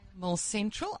Animal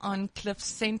Central on Cliff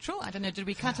Central. I don't know, did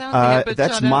we cut out there? But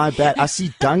that's my bad. I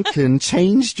see Duncan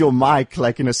changed your mic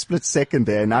like in a split second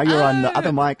there. Now you're on the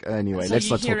other mic. Anyway, so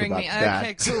let's not talk about me. that.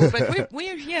 Okay, cool. But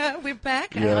we're here. We're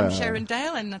back. Yeah. I'm Sharon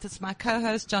Dale, and that is my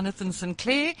co-host, Jonathan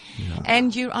Sinclair. Yeah.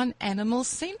 And you're on Animal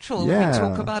Central. Yeah. We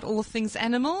talk about all things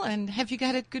animal. And have you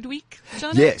had a good week,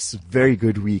 Jonathan? Yes, very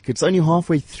good week. It's only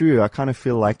halfway through. I kind of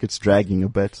feel like it's dragging a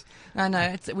bit. I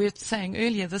know. We were saying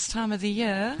earlier, this time of the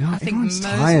year, yeah, I think most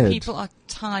people are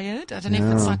tired. I don't know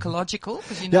if it's psychological.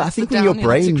 I think when your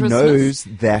brain knows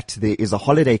that there is a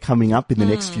holiday coming up in the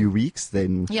next few weeks,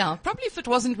 then... Yeah, probably if it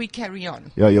wasn't, we'd carry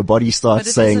on. Yeah, your body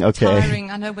starts saying, okay. Tiring.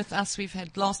 I know with us, we've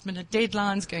had last-minute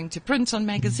deadlines going to print on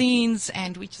magazines,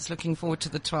 and we're just looking forward to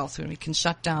the 12th when we can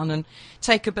shut down and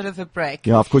take a bit of a break.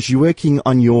 Yeah, of course, you're working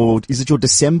on is it your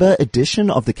December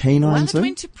edition of the Canine Zone? Well, it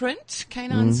went to print.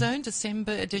 Canine Zone,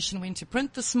 December edition went to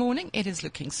print this morning. It is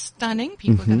looking stunning.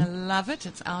 People are going to love it.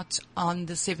 It's out on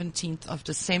the 17th of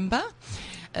December.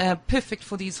 Perfect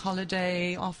for these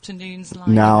holiday afternoons.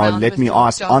 Now, let me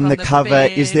ask, on the cover,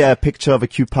 is there a picture of a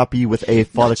cute puppy with a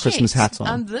Father Christmas hat on?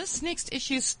 And this next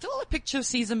issue is still a picture of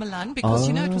Caesar Milan because,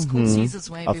 it was called Caesar's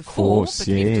Way of before, course, but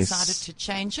yes. we've decided to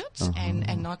change it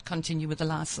and not continue with the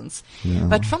license. Yeah.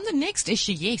 But from the next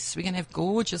issue, yes, we're going to have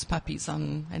gorgeous puppies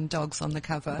and dogs on the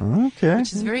cover,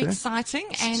 which is very exciting.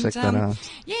 And check that out.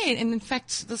 Yeah, and in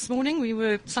fact, this morning we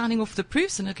were signing off the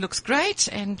proofs and it looks great.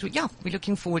 And we're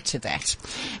looking forward to that.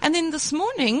 And then this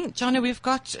morning, Johnny, we've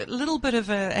got a little bit of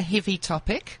a heavy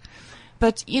topic.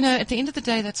 But, at the end of the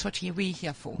day, that's what we're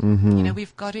here for.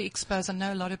 We've got to expose. I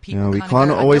know a lot of people we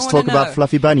can't always talk about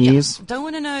fluffy bunnies. Yeah, don't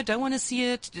want to know, don't want to see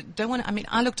it,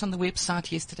 I looked on the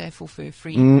website yesterday for Fur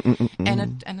Free,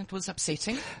 and it was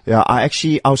upsetting. Yeah, I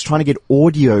was trying to get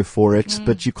audio for it,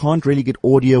 but you can't really get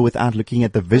audio without looking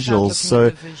at the visuals.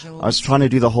 I was trying to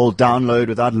do the whole download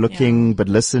without looking, but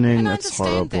listening, and it's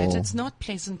horrible. I understand that. It's not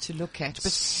pleasant to look at,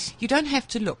 but you don't have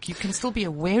to look. You can still be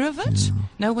aware of it,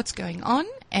 know what's going on,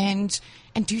 and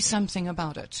do something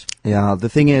about it. Yeah, the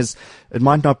thing is, it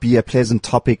might not be a pleasant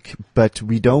topic, but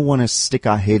we don't want to stick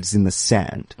our heads in the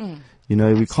sand.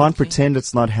 We can't pretend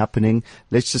it's not happening.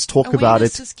 Let's just talk about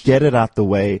it, get it out the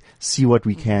way, see what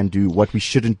we can do, what we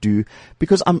shouldn't do.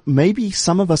 Because maybe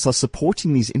some of us are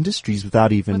supporting these industries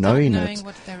without knowing it.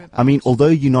 What they're about. Although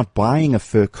you're not buying a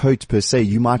fur coat per se,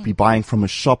 you might be buying from a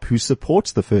shop who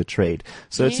supports the fur trade.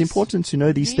 So it's important to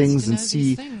know these things and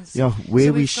see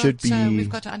where we should be. We've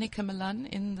got Annika Milan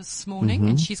in this morning,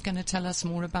 and she's going to tell us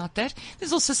more about that.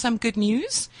 There's also some good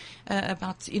news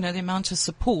about the amount of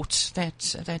support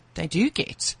that they do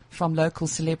get from local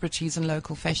celebrities and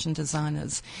local fashion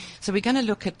designers. So we're going to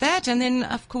look at that. And then,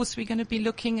 of course, we're going to be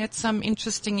looking at some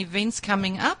interesting events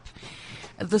coming up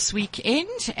this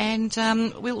weekend. And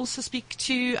we'll also speak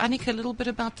to Annika a little bit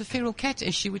about the feral cat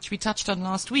issue, which we touched on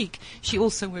last week. She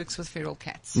also works with feral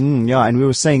cats. And we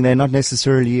were saying they're not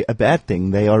necessarily a bad thing.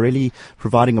 They are really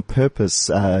providing a purpose,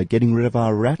 getting rid of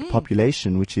our rat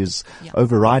population, which is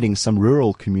overriding some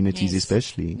rural communities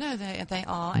especially. No, they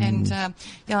are. And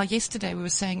yesterday we were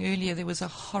saying earlier there was a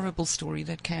horrible story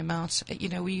that came out.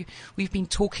 We've been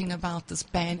talking about this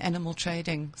ban animal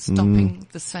trading, stopping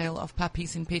the sale of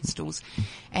puppies in pet stores.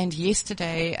 And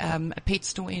yesterday, a pet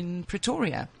store in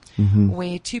Pretoria,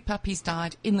 where 2 puppies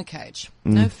died in the cage.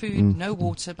 No food, no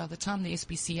water. By the time the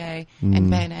SPCA and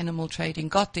ban animal trading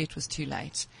got there, it was too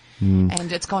late.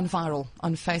 And it's gone viral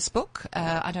on Facebook.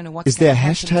 I don't know what's Is there a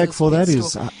hashtag for that?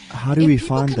 How do we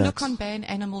find that? People can look on Ban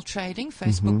Animal Trading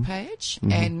Facebook page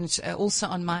and also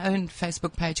on my own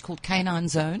Facebook page called Canine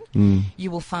Zone.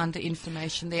 You will find the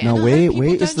information there. Now, where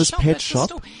is this pet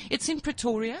shop? It's in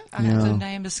Pretoria. The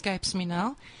name escapes me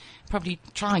now. Probably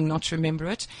trying not to remember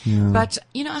it. But,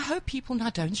 I hope people now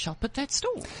don't shop at that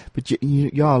store. But,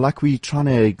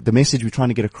 the message we're trying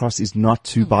to get across is not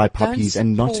to buy puppies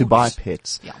and not to buy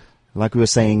pets. Yeah. Like we were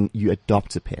saying, you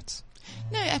adopt a pet.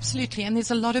 No, absolutely. And there's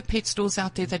a lot of pet stores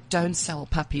out there that don't sell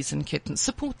puppies and kittens.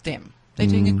 Support them. They're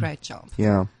doing a great job.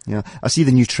 Yeah. I see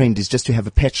the new trend is just to have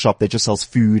a pet shop that just sells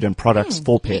food and products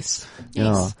for pets.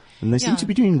 Yes. And they seem to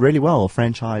be doing really well,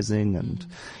 franchising and...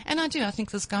 And I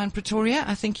think this guy in Pretoria,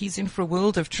 I think he's in for a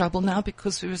world of trouble now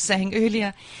because we were saying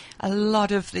earlier, a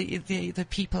lot of the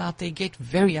people out there get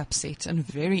very upset and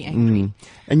very angry.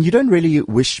 And you don't really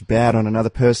wish bad on another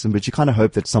person, but you kind of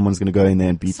hope that someone's going to go in there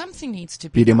and beat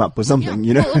him up or something,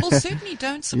 Well, certainly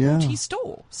don't support his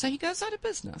store. So he goes out of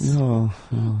business.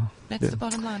 That's the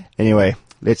bottom line. Anyway,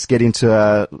 let's get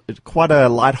into quite a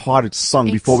light-hearted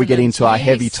song before we get into our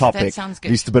heavy topic. That sounds good.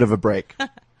 At least a bit of a break.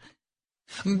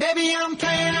 Baby, I'm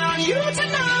playing on you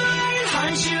tonight.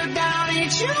 Hunt you down,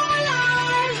 eat you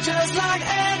alive. Just like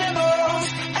animals,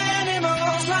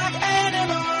 like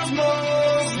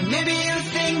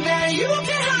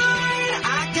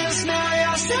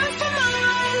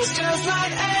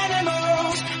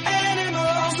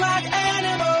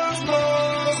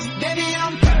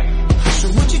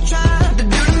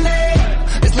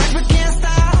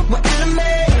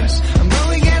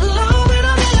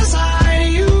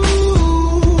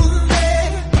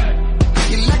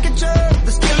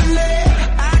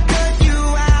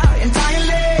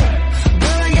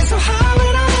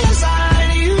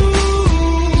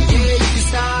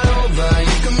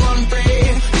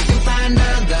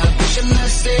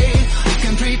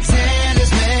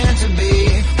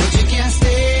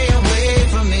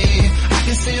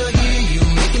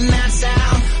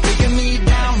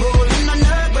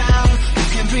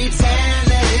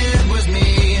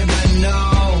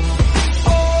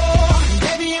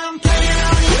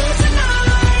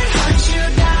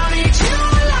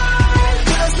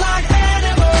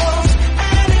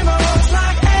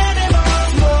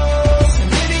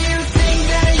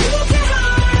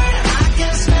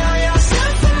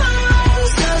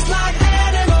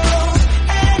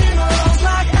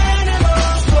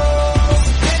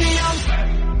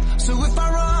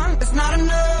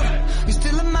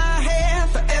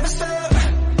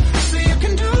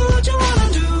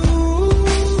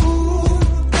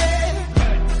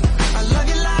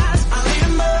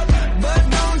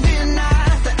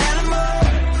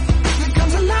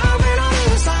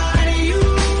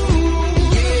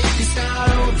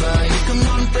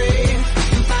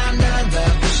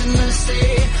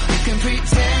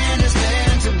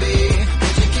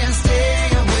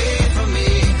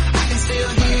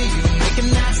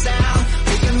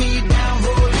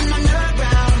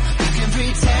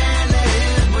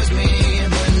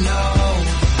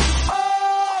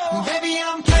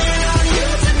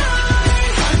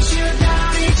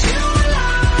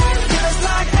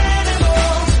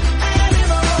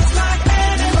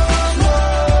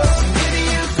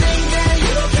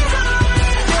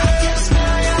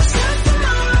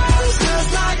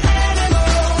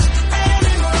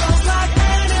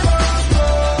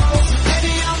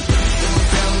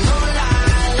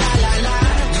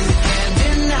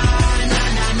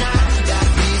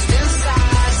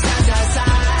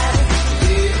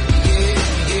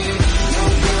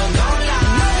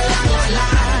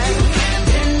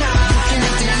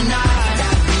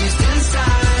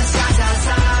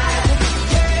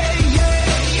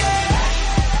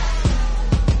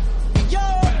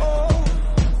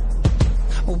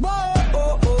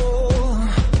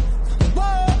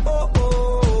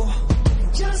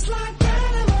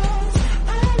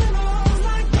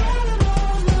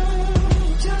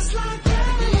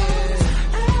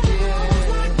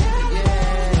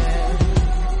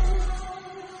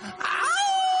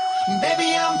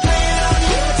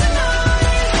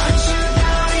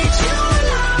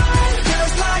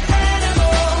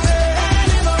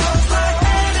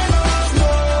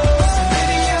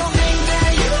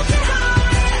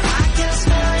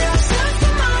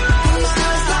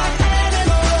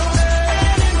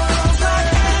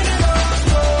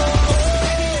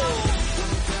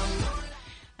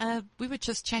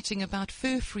just chatting about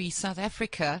fur-free South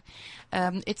Africa.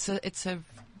 It's a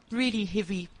really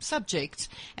heavy subject.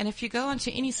 And if you go onto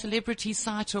any celebrity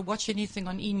site or watch anything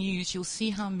on e-news, you'll see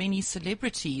how many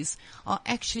celebrities are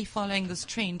actually following this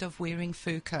trend of wearing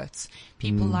fur coats.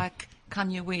 People like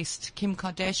Kanye West, Kim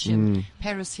Kardashian,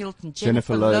 Paris Hilton,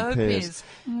 Jennifer Lopez.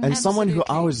 And someone who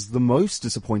I was the most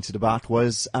disappointed about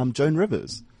was Joan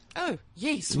Rivers. Oh,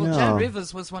 yes. Well, Joan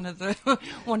Rivers was one of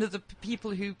the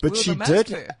people who But wore she the most did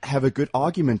fur. have a good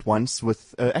argument once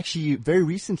with, actually very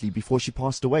recently before she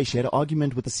passed away, she had an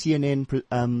argument with a CNN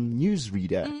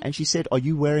newsreader, and she said, "Are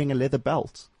you wearing a leather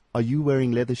belt? Are you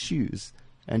wearing leather shoes?"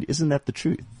 And isn't that the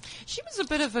truth? She was a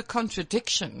bit of a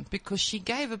contradiction because she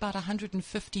gave about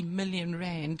 150 million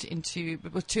rand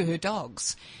to her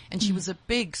dogs, and she was a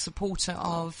big supporter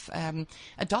of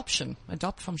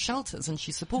adopt from shelters, and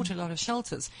she supported a lot of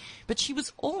shelters. But she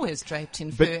was always draped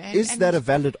in But fur. is that a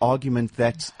valid argument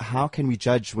that how can we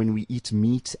judge when we eat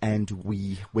meat and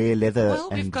we wear leather? Well,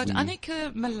 and we've got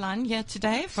Annika Milan here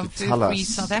today from To tell Fur Free us.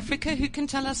 South Africa, who can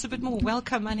tell us a bit more.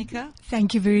 Welcome, Annika.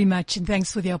 Thank you very much, and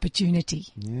thanks for the opportunity.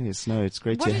 Yes, no, it's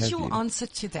great What to is have your you. answer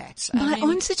to that? My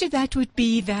answer to that would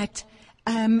be that,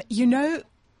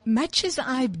 much as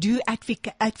I do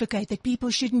advocate that people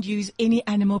shouldn't use any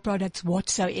animal products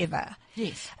whatsoever.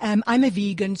 Yes. I'm a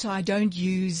vegan, so I don't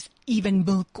use even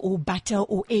milk or butter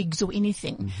or eggs or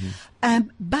anything.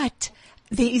 But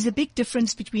there is a big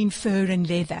difference between fur and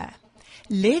leather.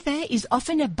 Leather is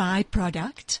often a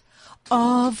byproduct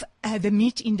of the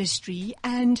meat industry,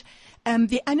 and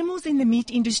the animals in the meat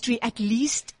industry, at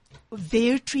least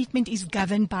their treatment is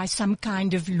governed by some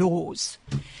kind of laws.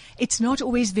 It's not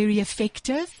always very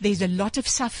effective. There's a lot of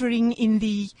suffering in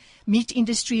the meat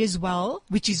industry as well,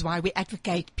 which is why we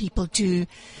advocate people to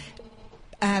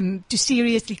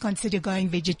seriously consider going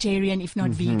vegetarian, if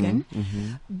not vegan.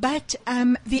 But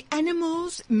the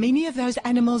animals, many of those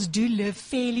animals do live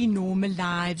fairly normal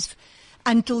lives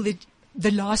until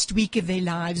the last week of their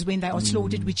lives when they are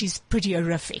slaughtered, which is pretty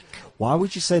horrific. Why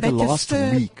would you say the But the last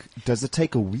fur- week? Does it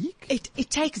take a week? It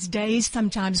takes days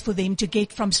sometimes for them to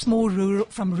get from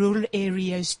rural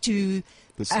areas to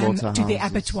The to the slaughterhouses,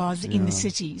 abattoirs in yeah. the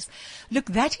cities. Look,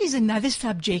 that is another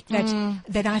subject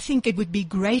that I think it would be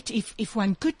great if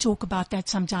one could talk about that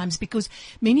sometimes, because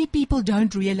many people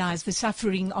don't realize the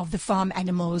suffering of the farm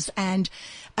animals and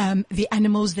the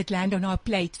animals that land on our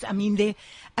plates. I mean,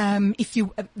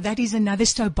 that is another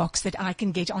soapbox that I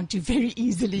can get onto very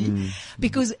easily,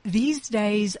 because these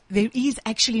days there is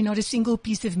actually not a single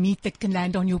piece of meat that can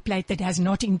land on your plate that has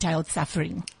not entailed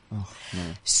suffering.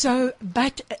 So,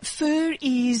 but fur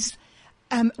is,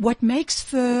 what makes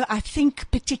fur, I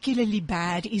think, particularly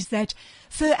bad is that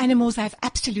fur animals have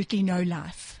absolutely no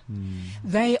life.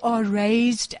 They are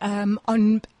raised,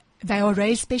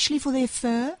 especially for their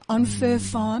fur, on fur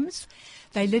farms.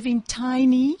 They live in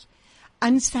tiny,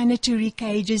 unsanitary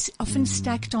cages, often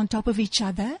stacked on top of each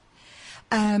other.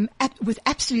 With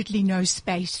absolutely no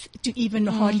space to even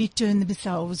hardly turn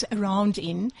themselves around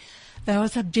in. They are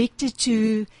subjected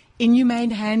to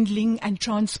inhumane handling and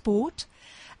transport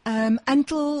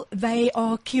until they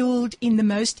are killed in the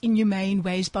most inhumane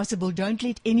ways possible. Don't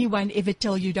let anyone ever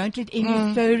tell you, don't let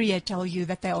any furrier tell you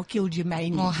that they are killed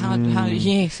humanely. Well, how,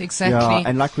 yes, exactly. Yeah,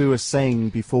 and like we were saying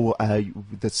before,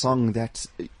 the song that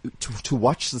to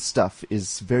watch the stuff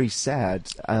is very sad,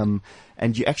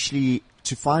 and you actually,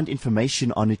 to find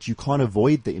information on it, you can't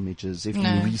avoid the images if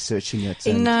you're researching it.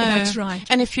 And No, That's right.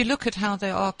 And if you look at how they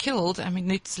are killed, I mean,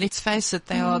 let's face it,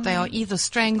 they are either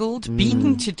strangled,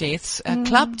 beaten to death,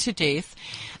 clubbed to death,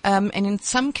 and in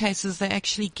some cases they're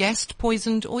actually gassed,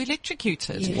 poisoned, or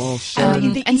electrocuted, Yes. Well, Sharon,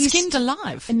 in the and East- skinned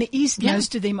alive. In the East, Yeah.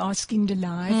 most of them are skinned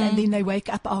alive, and then they wake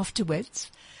up afterwards.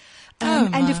 Oh,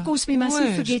 And my of course, we mustn't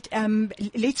word. forget,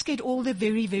 let's get all the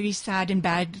very, very sad and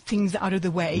bad things out of the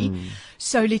way.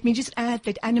 So let me just add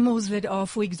that animals that are,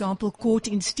 for example, caught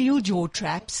in steel jaw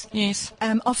traps, Yes.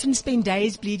 often spend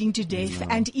days bleeding to death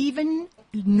and even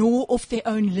gnaw off their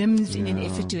own limbs in an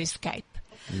effort to escape.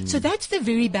 So that's the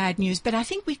very bad news. But I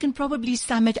think we can probably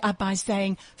sum it up by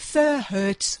saying fur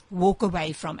hurts, walk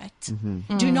away from it.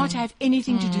 Do not have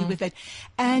anything to do with it.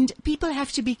 And people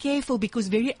have to be careful because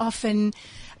very often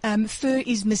fur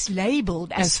is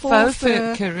mislabeled as faux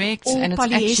fur, correct, or and it's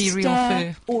actually real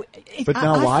polyester, fur. or but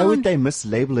now, I why would found- they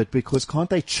mislabel it? Because can't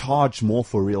they charge more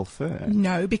for real fur?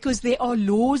 No, because there are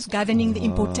laws governing the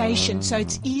importation, so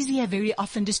it's easier very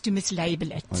often just to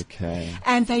mislabel it. Okay.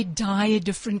 And they dye it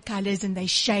different colors and they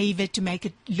shave it to make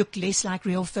it look less like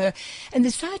real fur. And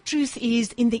the sad truth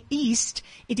is, in the East,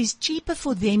 it is cheaper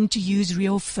for them to use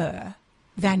real fur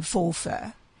than faux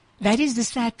fur. That is the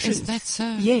sad truth. Is that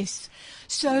so? Yes.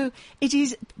 So it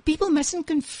is, people mustn't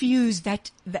confuse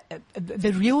that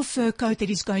the real fur coat that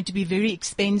is going to be very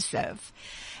expensive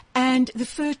and the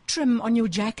fur trim on your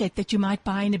jacket that you might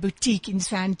buy in a boutique in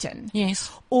Sandton. Yes.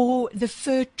 Or the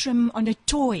fur trim on a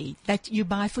toy that you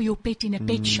buy for your pet in a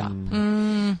pet shop.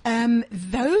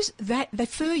 That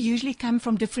fur usually come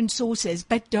from different sources,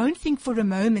 but don't think for a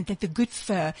moment that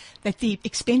the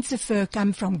expensive fur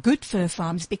come from good fur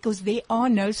farms, because there are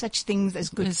no such things as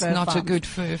good fur farms. It's not a good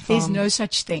fur farm. There's no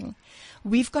such thing.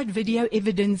 We've got video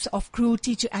evidence of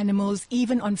cruelty to animals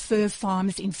even on fur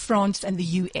farms in France and the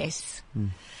US.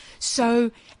 So,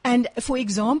 and for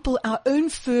example, our own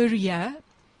furrier,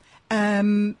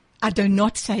 I do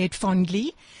not say it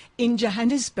fondly, in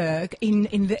Johannesburg,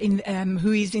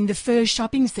 who is in the fur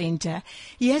shopping center,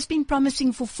 he has been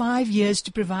promising for 5 years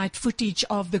to provide footage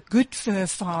of the good fur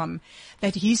farm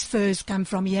that his furs come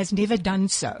from. He has never done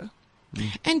so.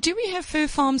 And do we have fur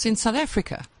farms in South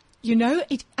Africa? You know,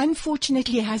 it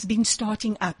unfortunately has been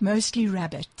starting up, mostly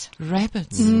rabbit.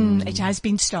 Rabbits. It has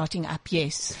been starting up,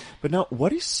 yes. But now,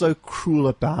 what is so cruel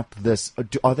about this?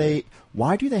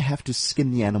 Why do they have to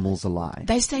skin the animals alive?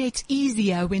 They say it's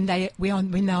easier when they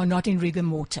are not in rigor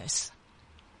mortis.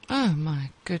 Oh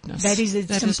my goodness. That is a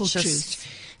simple truth.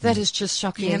 That is just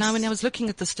shocking. Yes. And when I was looking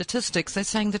at the statistics, they're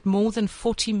saying that more than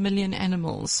 40 million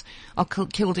animals are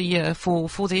killed a year for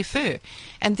their fur.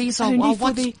 And these are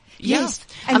yes.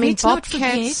 And let's not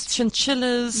bobcats, forget,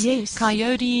 chinchillas, yes,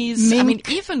 coyotes, mink,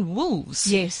 even wolves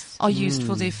yes, are used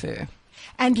for their fur.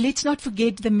 And let's not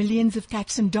forget the millions of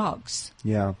cats and dogs.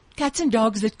 Yeah. Cats and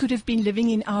dogs that could have been living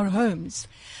in our homes.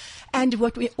 And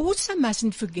what we also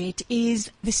mustn't forget is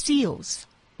the seals.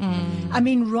 I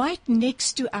mean, right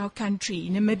next to our country,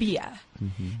 Namibia,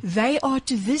 they are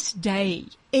to this day,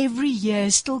 every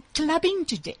year, still clubbing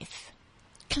to death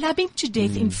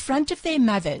in front of their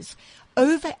mothers,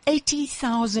 over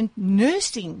 80,000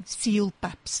 nursing seal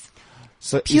pups.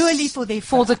 So Purely for their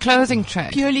fur. For the clothing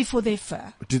trade. Purely for their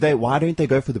fur. Why don't they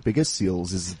go for the bigger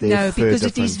seals? Is their No, fur because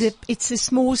different? it's the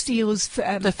small seals,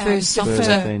 The fur is softer.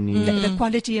 they need. the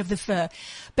quality of the fur.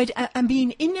 But I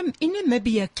mean, in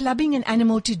Namibia, clubbing an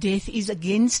animal to death is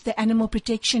against the Animal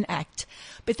Protection Act.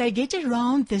 But they get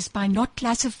around this by not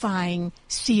classifying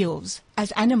seals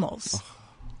as animals.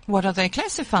 What are they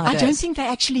classified as? I don't think they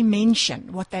actually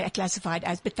mention what they are classified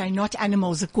as, but they're not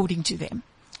animals according to them.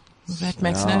 That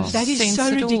makes no sense That is so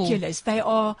at all. ridiculous.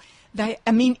 I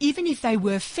mean, even if they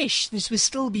were fish, this would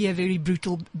still be a very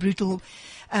brutal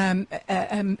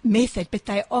method. But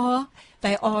they are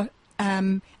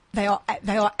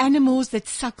animals that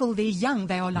suckle their young.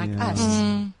 They are like us.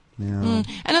 Yeah.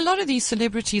 And a lot of these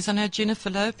celebrities, I know Jennifer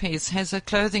Lopez has a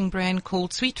clothing brand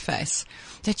called Sweet Face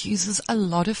that uses a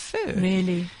lot of fur.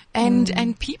 Really?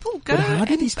 And people go But how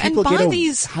do these people buy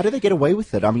these. How do they get away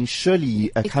with it? I mean, surely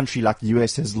a country like the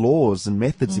US has laws and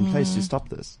methods in place to stop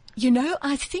this. You know,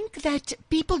 I think that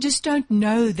people just don't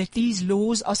know that these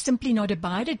laws are simply not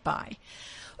abided by.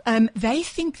 They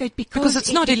think that because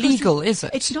it's not illegal, is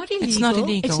it? It's not illegal. It's not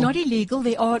illegal. It's not illegal.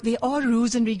 There are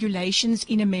rules and regulations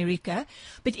in America.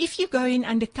 But if you go in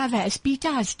undercover, as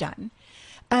Peter has done,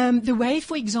 the way,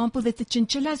 for example, that the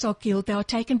chinchillas are killed, they are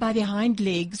taken by their hind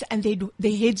legs and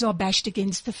their heads are bashed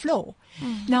against the floor.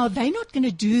 Now, they're not going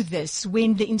to do this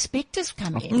when the inspectors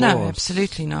come in. No, course.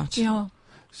 absolutely not. Yeah.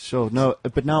 Sure. No,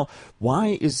 but now,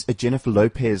 why is Jennifer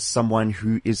Lopez someone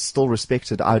who is still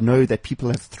respected? I know that people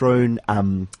have thrown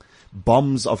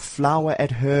bombs of flour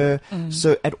at her.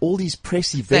 So at all these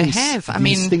press events,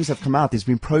 these things have come out. There's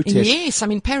been protests. Yes, I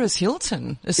mean, Paris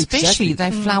Hilton, especially, Exactly.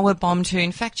 they flower bombed her.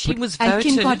 In fact, she was voted. And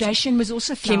Kim Kardashian was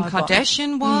also Kim flower bombed.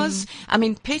 Kardashian was. I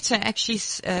mean, Peter actually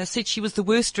said she was the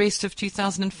worst dressed of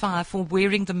 2005 for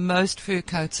wearing the most fur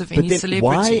coats of But any then celebrity.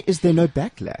 why is there no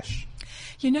backlash?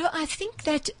 You know, I think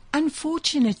that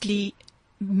unfortunately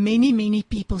many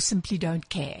people simply don't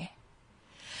care.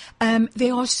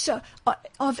 There are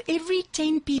of every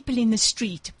 10 people in the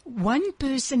street, one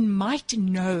person might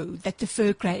know that the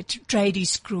fur trade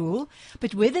is cruel,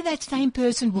 but whether that same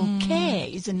person will care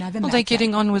is another matter. Well, they're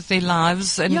getting on with their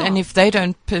lives, and, Yeah. and if they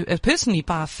don't personally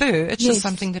buy fur, it's Yes. just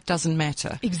something that doesn't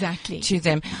matter. Exactly. To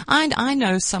them. I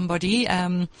know somebody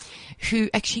who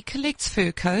actually collects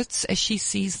fur coats as she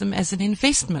sees them as an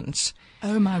investment.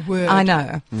 Oh my word. I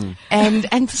know.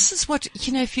 And this is what,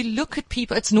 you know, if you look at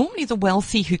people, it's normally the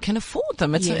wealthy who can afford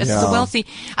them. It's Yes. the Yeah. wealthy.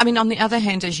 I mean, on the other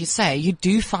hand, as you say, you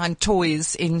do find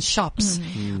toys in shops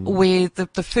where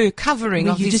the fur covering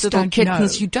Where of you these just little don't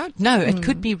kittens, know. you don't know. It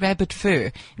could be rabbit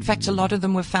fur. In fact, a lot of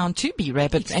them were found to be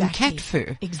rabbit and cat Exactly.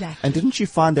 fur. Exactly. And didn't you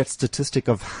find that statistic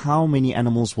of how many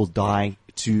animals will die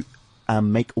to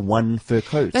make one fur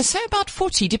coat. They say about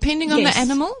 40, depending on Yes. the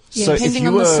animal, Yes. So if depending you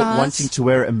on the were size. wanting to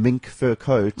wear a mink fur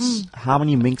coat, how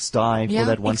many minks die Yeah, for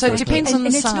that one so it fur depends coat? on the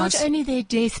and it's size. not only their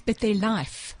death, but their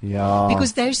life. Yeah.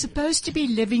 Because they're supposed to be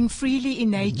living freely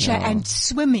in nature and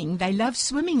swimming. They love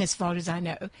swimming as far as I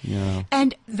know. Yeah.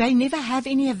 And they never have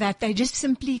any of that. They're just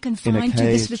simply confined to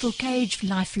this cage. little cage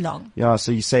lifelong. Yeah,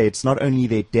 so you say it's not only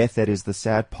their death that is the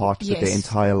sad part, but Yes. their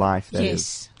entire life that is.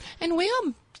 Yes. And where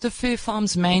are the fur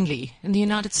farms mainly? In the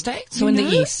United States or You in know,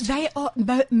 the East? They are.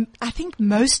 I think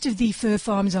most of the fur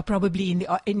farms are probably in the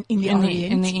Orient.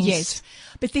 in the East. Yes,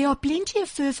 but there are plenty of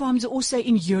fur farms also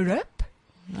in Europe,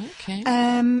 Okay.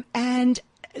 and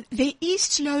there is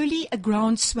slowly a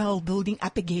groundswell building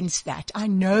up against that. I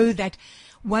know that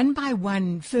one by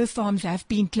one fur farms have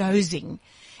been closing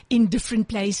in different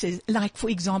places, like for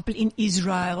example in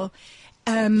Israel.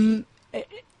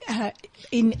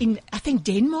 In I think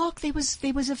Denmark there was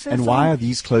a fur And farm. why are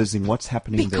these closing? What's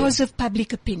happening Because there? of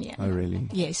public opinion. Oh, really?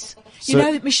 Yes. So- You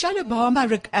know, Michelle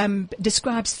Obama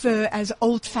describes fur as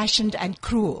old-fashioned and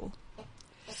cruel.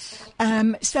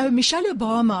 So Michelle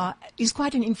Obama is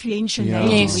quite an influential Yeah.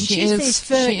 lady. Yes, when she she is. says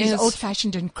fur She is is.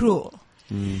 old-fashioned and cruel,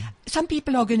 some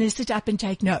people are going to sit up and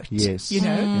take note. Yes. You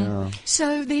know? Yeah.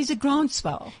 So there's a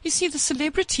groundswell, You see, the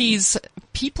celebrities,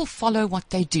 people follow what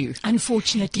they do.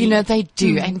 unfortunately. You know, they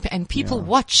do. And people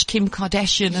watch Kim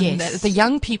Kardashian and Yes. the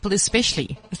young people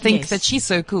especially think Yes. that she's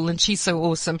so cool and she's so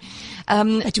awesome.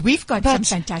 But we've got But some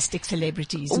fantastic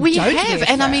celebrities. who We don't have, wear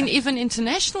and I fur. mean, even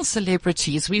international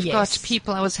celebrities. We've Yes. got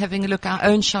people, I was having a look, our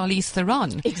own Charlize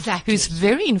Theron. Exactly. Who's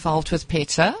very involved with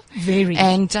PETA. Very.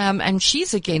 And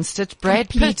she's against it. Brad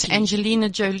Pitt, Completely. Angelina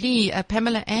Jolie,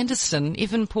 Pamela Anderson,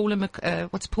 even Paul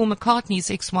McCartney's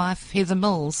ex-wife, Heather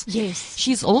Mills. Yes.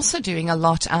 She's also doing a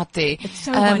lot out there. It's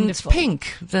so wonderful.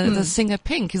 Pink, the singer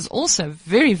Pink, is also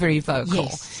very, very vocal.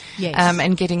 Yes, yes.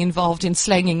 And getting involved in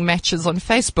slanging matches on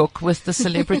Facebook with the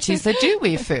celebrities that do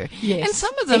wear fur. Yes. And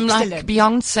some of them, like Excellent.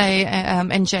 Beyonce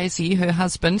and Jay-Z, her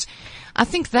husband, I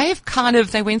think they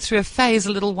went through a phase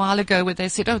a little while ago where they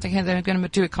said, they're going to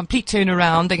do a complete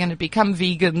turnaround. They're going to become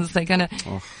vegans. They're going to,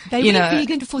 They went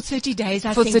vegan for 30 days,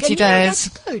 I for think. 30 And, you know, days. that's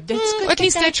good. That's good. At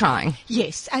least that they're trying.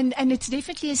 Yes, and it's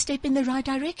definitely a step in the right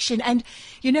direction. And,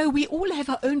 you know, we all have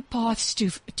our own paths to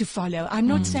follow. I'm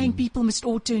not saying people must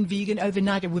all turn vegan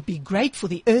overnight. It would be great for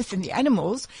the earth and the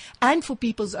animals and for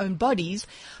people's own bodies.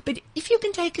 But if you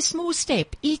can take a small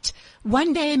step, eat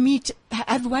one day meat,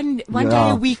 have one day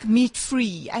Yeah. a week meat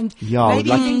free, and Yeah, maybe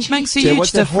like- eventually Makes a There huge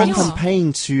was that whole difference.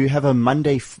 campaign to have a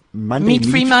Monday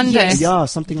Meat-free Monday. Yes. Yeah,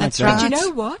 something That's like that. right. But you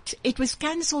know what? It was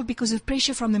cancelled because of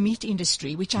pressure from the meat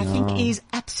industry, which I think is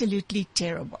absolutely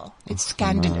terrible. It's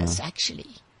scandalous, actually.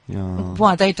 Yeah.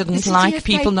 Why they The didn't city like of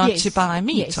people Cape- not yes, to buy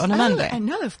meat yes. on a Oh, Monday. I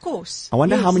know, of course. I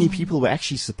wonder how Yes. many people were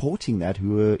actually supporting that who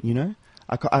were, you know,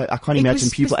 I can't It imagine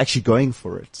was people spec- actually going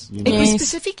for it. You It know? was Yes.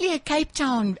 specifically a Cape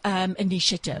Town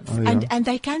initiative, Oh, yeah. and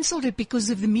they cancelled it because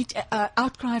of the meat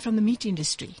outcry from the meat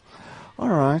industry. All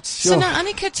right. So Sure. now,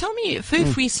 Annika, tell me, Fur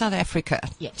Free South Africa.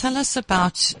 Yes. Tell us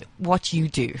about what you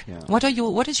do. Yeah.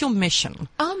 What is your mission?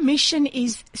 Our mission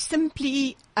is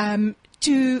simply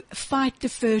to fight the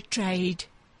fur trade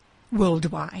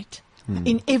worldwide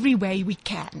in every way we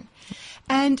can.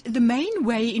 And the main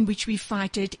way in which we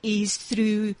fight it is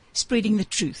through spreading the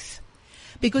truth.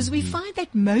 Because we find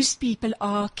that most people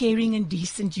are caring and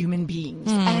decent human beings.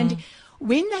 And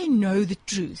when they know the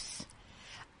truth,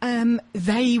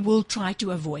 they will try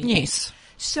to avoid it. Yes.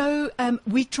 So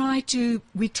we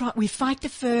fight the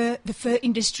fur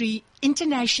industry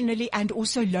internationally and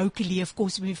also locally. Of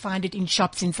course, we find it in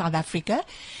shops in South Africa,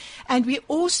 and we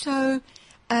also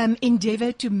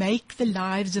endeavour to make the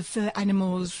lives of fur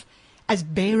animals as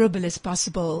bearable as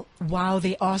possible while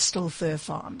there are still fur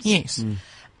farms. Yes.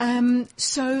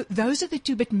 So those are the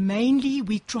two, but mainly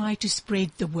we try to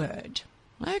spread the word.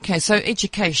 Okay, so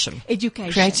education.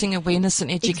 Education. Creating awareness and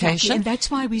Exactly. education. And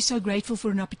that's why we're so grateful for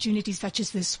an opportunity such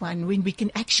as this one, when we can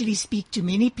actually speak to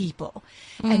many people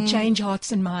and change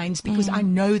hearts and minds, because I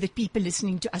know that people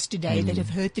listening to us today that have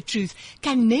heard the truth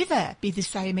can never be the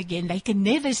same again. They can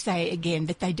never say again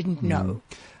that they didn't know.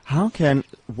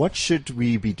 What should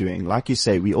we be doing? Like you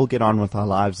say, we all get on with our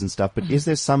lives and stuff, but is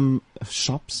there some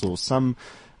shops or some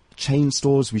chain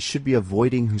stores we should be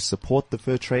avoiding who support the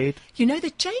fur trade? You know,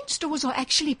 the chain stores are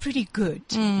actually pretty good.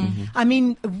 Mm-hmm. I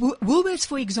mean, Woolworths,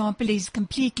 for example, is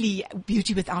completely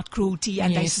beauty without cruelty,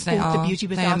 and Yes, they they support the are. beauty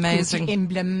They're without amazing. cruelty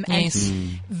emblem. Yes.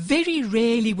 And very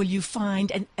rarely will you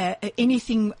find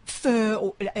anything fur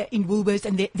or, in Woolworths,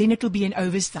 and then it will be an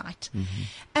oversight.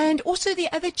 And also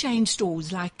the other chain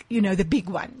stores, like, you know, the big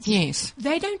ones. Yes.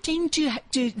 They don't tend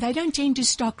to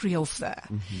stock real fur.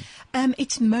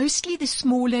 It's mostly the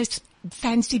smallest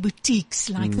fancy boutiques,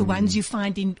 like the ones you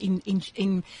find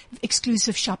in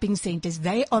exclusive shopping centers.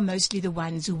 They are mostly the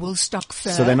ones who will stock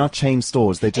fur. So they're not chain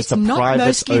stores. They're just It's a not private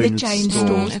mostly the owned chain store.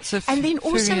 stores. It's a And then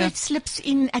also furrier. it slips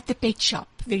in at the pet shop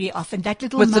very often. That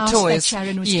little With the mouse that toys.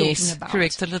 Sharon was Yes, talking about.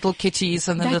 correct. The little kitties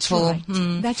and the That's little.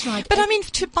 right. That's right. But I mean,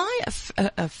 to buy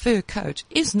a fur coat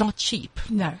is not cheap.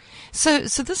 No. So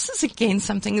this is again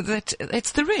something that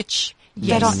it's the rich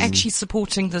that are actually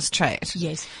supporting this trade.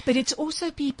 Yes, but it's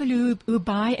also people who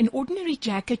buy an ordinary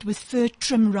jacket with fur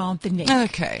trim round the neck.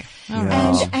 Okay. All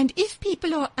right. Yeah. And if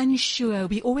people are unsure,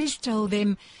 we always tell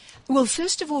them, well,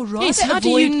 first of all, Yes, how do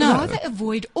you know? rather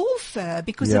avoid all fur,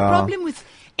 because the Yeah. problem with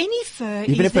any fur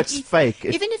Even is if that it's fake,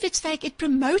 even if it's fake, it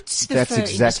promotes the That's fur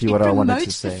exactly industry. what I wanted to It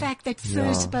promotes the say. fact that fur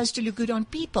Yeah. is supposed to look good on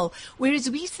people, whereas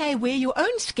we say wear your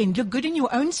own skin, look good in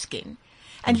your own skin.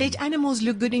 And let animals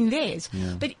look good in theirs.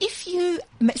 But if you,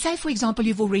 say for example,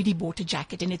 you've already bought a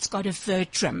jacket and it's got a fur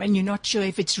trim and you're not sure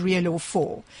if it's real or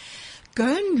faux,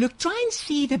 go and look, try and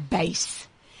see the base.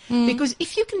 Because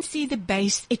if you can see the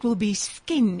base, it will be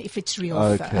skin if it's real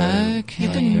fur. Okay.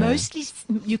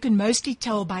 You can mostly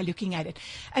tell by looking at it.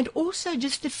 And also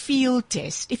just a feel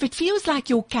test. If it feels like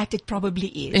your cat, it probably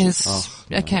is. Is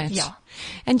a cat. Yeah.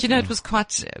 And you know, it was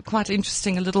quite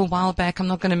interesting a little while back. I'm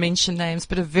not going to mention names,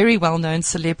 but a very well-known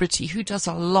celebrity who does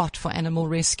a lot for animal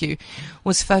rescue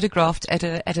was photographed at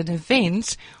an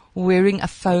event wearing a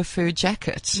faux fur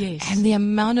jacket. Yes. And the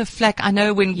amount of flack. I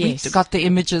know when Yes. we got the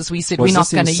images, we said Was we're not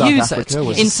this in going to South use Africa? it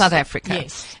Was in this- South Africa.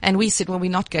 Yes. And we said, well, we're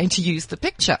not going to use the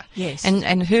picture. Yes.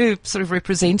 And her sort of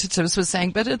representatives were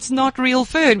saying, but it's not real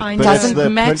fur. It I But know. doesn't it's the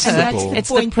matter. principle. And It's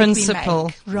the point that we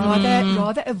principle. make.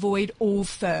 Rather avoid all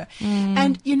fur.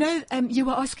 And you know, you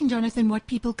were asking Jonathan what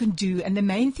people can do, and the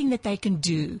main thing that they can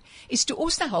do is to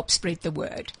also help spread the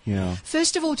word. Yeah.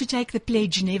 First of all, to take the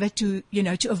pledge never to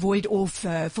avoid all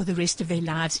fur for the rest of their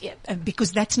lives,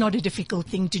 because that's not a difficult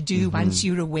thing to do once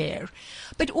you're aware.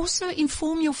 But also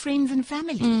inform your friends and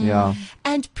family. Yeah.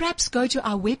 And perhaps go to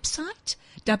our website,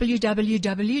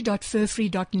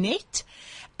 www.furfree.net,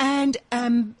 and,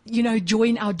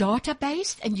 join our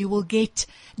database, and you will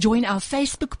join our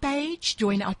Facebook page,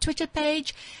 join our Twitter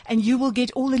page, and you will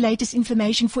get all the latest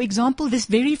information. For example, this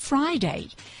very Friday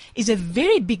is a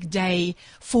very big day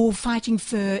for fighting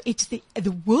fur. It's the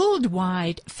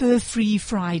worldwide Fur-Free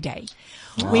Friday.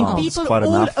 When Wow, it's people quite a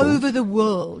all mouthful. over the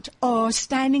world are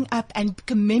standing up and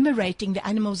commemorating the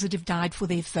animals that have died for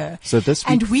their fur. So this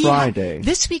week And Friday.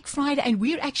 This week Friday, and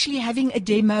we're actually having a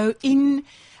demo in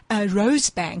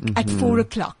Rosebank at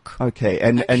 4:00. Okay,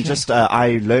 and just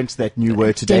I learned that new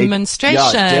word today.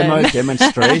 Demonstration. Yeah,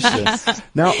 demonstration.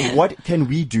 Now, what can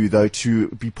we do though to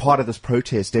be part of this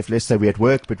protest? If let's say we're at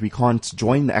work but we can't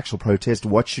join the actual protest,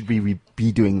 what should we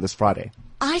be doing this Friday?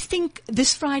 I think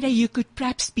this Friday you could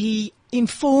perhaps be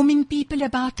informing people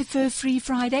about the Fur-Free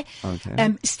Friday.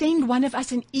 Okay. Send one of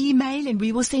us an email and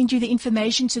we will send you the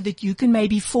information so that you can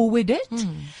maybe forward it.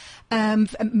 I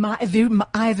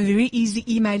have a very easy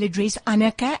email address,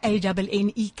 Anneke,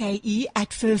 ANNEKE,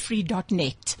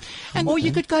 @furfree.net. Or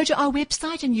you could go to our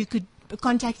website and you could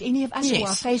contact any of us or our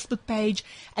Yes. Facebook page,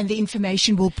 and the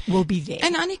information will be there.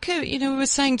 And Annika, we were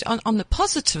saying on the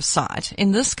positive side,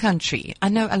 in this country, I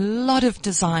know a lot of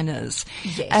designers,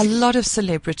 Yes. a lot of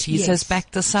celebrities Yes. has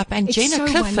backed this up, and It's Jenna so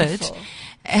Clifford wonderful.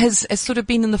 has sort of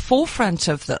been in the forefront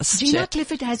of this. Gina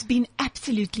Clifford has been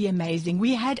absolutely amazing.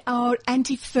 We had our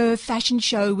anti-fur fashion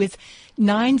show with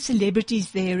 9 celebrities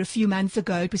there a few months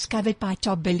ago. It was covered by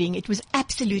Top Billing. It was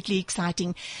absolutely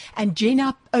exciting. And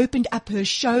Jenna opened up her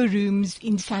showrooms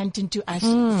in Sandton to us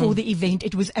for the event.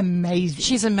 It was amazing.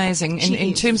 She's amazing. She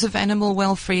In is. terms of animal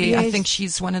welfare, I Yes. think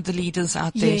she's one of the leaders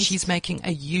out there. Yes. She's making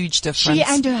a huge difference. She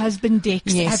and her husband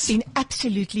Dex Yes. have been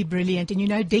absolutely brilliant.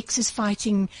 And Dex is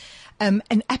fighting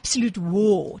an absolute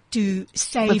war to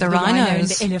save With the rhino and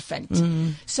rhinos. the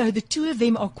elephant. So the two of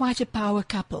them are quite a power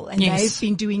couple, and Yes. they've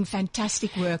been doing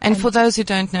fantastic work. And for those who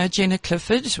don't know, Jenna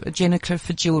Clifford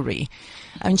Jewelry,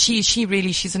 And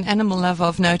she's an animal lover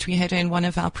of note. We had her in one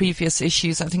of our previous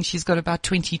issues. I think she's got about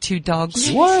 22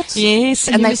 dogs. What? Yes,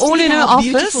 And and you they're must all see in her how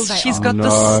beautiful office. they She's are. got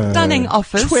this stunning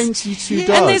office. 22 dogs.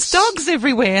 And there's dogs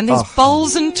everywhere, and there's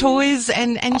bowls and toys,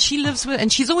 and she lives with,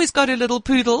 and she's always got her little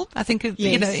poodle, I think,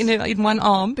 Yes. in one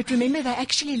arm. But remember, they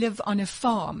actually live on a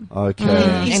farm. Okay.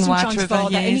 In Eastern White Transvaal. River,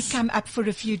 They only yes. come up for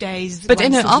a few days. But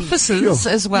in once her a week. offices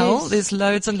as well, Yes. there's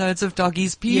loads and loads of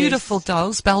doggies, beautiful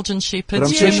dogs, Belgian shepherds, But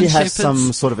I'm sure German she has shepherds.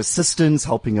 some sort of assistants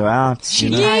helping her out. She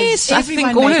you know? Yes, I Everyone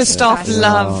think all her makes it staff nice.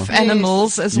 love Yes.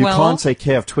 animals as You well. can't take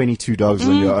care of 22 dogs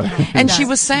on your own. And No. she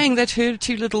was saying that her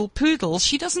two little poodles,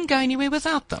 she doesn't go anywhere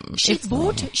without them. She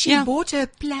Yeah. bought a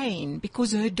plane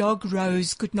because her dog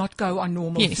Rose could not go on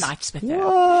normal Yes. flights with her.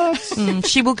 What?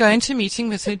 She will go into meeting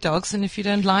with her dogs, and if you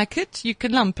don't like it, you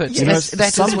can lump it. You know,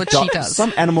 That is what she does.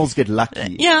 Some animals get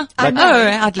lucky. Yeah. Like-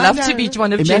 I'd love I to know. be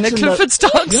one of Jenna Imagine Clifford's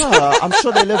dogs. Yeah, I'm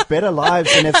sure they live better lives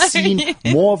and have seen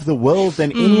more of the world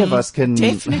than any of us can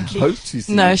Definitely. hope to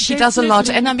see. No, she does a lot.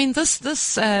 Definitely. And I mean, this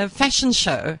fashion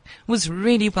show was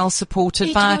really well supported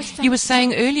It by, was you were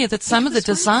saying earlier that some of the was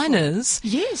wonderful. designers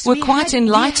Yes, were we quite had- we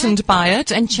enlightened had- by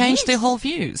it and changed Yes. their whole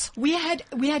views. We had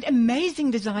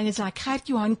amazing designers like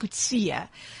Gert-Johan Coetzee,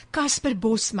 Casper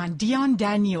Bosman, Dion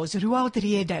Daniels, Roald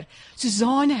Reder,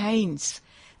 Suzanne Heinz,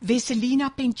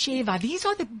 Veselina Pencheva. These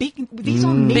are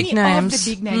many Big names. of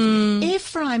the big names.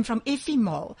 Ephraim from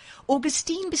Ephimol,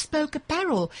 Augustine Bespoke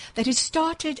Apparel that has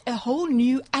started a whole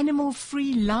new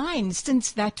animal-free line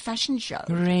since that fashion show.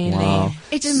 Really? Wow.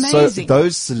 It's So amazing.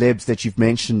 those celebs that you've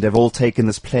mentioned have all taken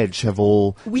this pledge, have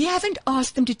all... We haven't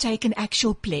asked them to take an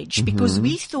actual pledge because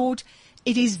we thought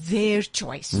it is their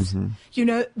choice. You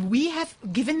know, we have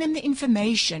given them the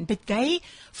information, but they,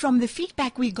 from the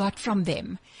feedback we got from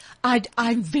them,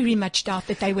 I very much doubt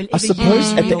that they will I ever suppose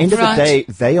use at the your- end of the Right. day,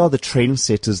 they are the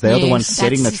trendsetters. They are the Yes, ones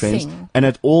setting the that's the trends. thing. And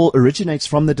it all originates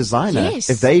from the designer. Yes.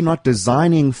 If they're not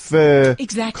designing fur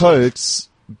Exactly. coats,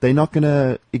 they're not going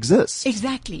to exist.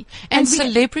 Exactly. And we-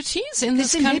 celebrities in the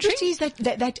this country? celebrities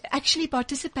that actually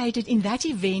participated in that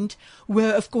event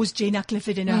were, of course, Jenna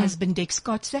Clifford and her husband Dex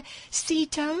Kotze,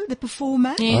 Sito, the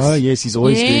performer. Yes. Oh, yes, he's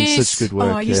always doing Yes. such good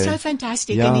work. Oh, he's yeah. so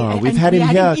fantastic. Yeah, and we've and had we him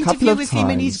had here an a couple interview of with him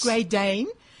and his times. Great Dane.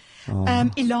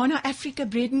 Ilana Africa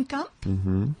Bredenkamp.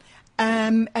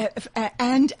 And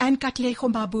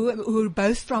Katlego Mabu, who are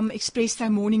both from Espresso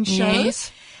Morning Show.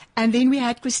 Yes. And then we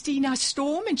had Christina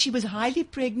Storm, and she was highly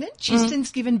pregnant. She's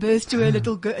since given birth to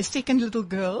a second little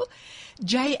girl.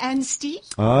 Jay Anstey,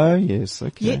 Oh, yes,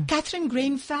 okay. yeah, Catherine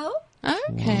Grenfell,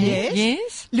 Okay. Yes.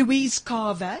 Yes. Louise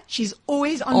Carver. She's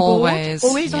always on Always. board.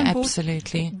 Always Yeah, on board.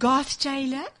 absolutely. Garth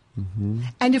Taylor.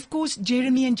 And of course,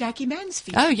 Jeremy and Jackie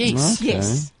Mansfield. Oh, yes. Okay.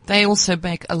 Yes. They also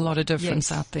make a lot of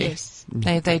difference Yes, out there. yes.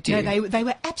 They do. No, they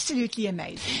were absolutely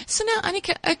amazing. So now,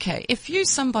 Annika, okay, if you're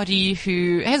somebody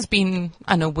who has been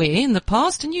unaware in the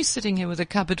past and you're sitting here with a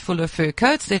cupboard full of fur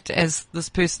coats that, as this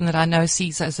person that I know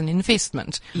sees as an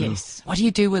investment, Yes. what do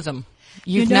you do with them?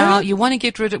 You know- You want to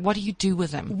get rid of, what do you do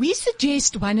with them? We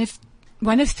suggest one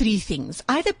of three things: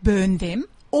 either burn them,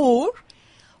 or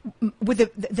with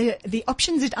the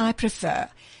options that I prefer,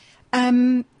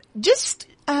 just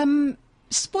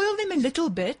spoil them a little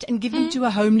bit and give them to a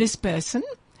homeless person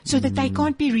so that they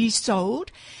can't be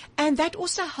resold. And that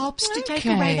also helps to take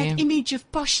away Okay. that image of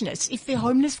poshness if the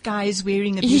homeless guy is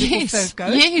wearing a beautiful Yes. fur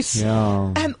coat. Yes.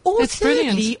 Yeah. Or That's brilliant.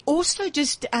 thirdly, also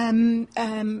just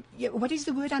what is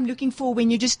the word I'm looking for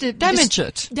when you just Damage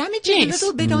just it. damage it a Yes.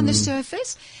 little bit on the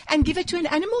surface and give it to an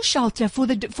animal shelter for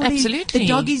the Absolutely.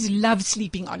 doggies love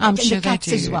sleeping on it, I'm and sure the they cats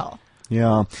as do. well.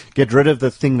 Yeah, get rid of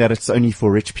the thing that it's only for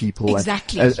rich people. And,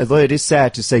 Exactly. although it is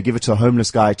sad to say give it to a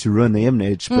homeless guy to ruin the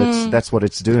image, but that's what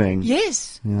it's doing.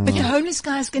 Yes, but the homeless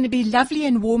guy is going to be lovely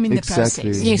and warm in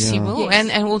Exactly. the process. Yes, he Yeah. will, Yes.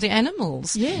 and all the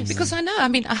animals. Yes. Because I know. I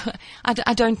mean,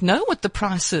 I don't know what the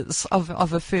price is of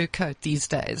a fur coat these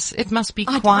days. It must be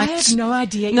I quite. have no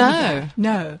idea. No. either.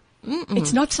 No.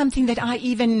 It's not something that I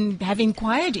even have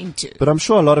inquired into. But I'm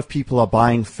sure a lot of people are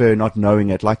buying fur not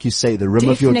knowing it. Like you say, the rim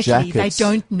of your Definitely, jacket. they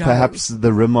don't know. Perhaps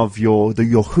the rim of your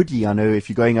hoodie. I know if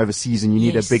you're going overseas and you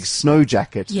need a Yes. big snow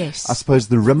jacket. Yes. I suppose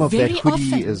the rim of Very that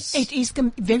hoodie often, is. it is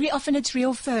very often it's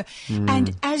real fur,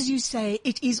 and as you say,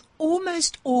 it is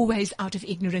almost always out of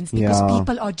ignorance because Yeah.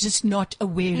 people are just not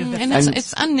aware of the And fact.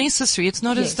 it's unnecessary. It's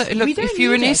not as Yes. though, look, We don't if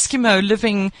you're an need it. Eskimo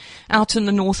living out in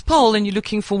the North Pole and you're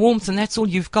looking for warmth and that's all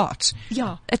you've got, part.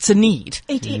 Yeah. It's a need.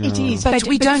 It is. But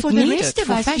we don't for need the rest it of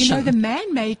for us, fashion. the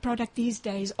man-made product these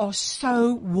days are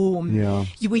so warm. Yeah.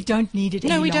 We don't need it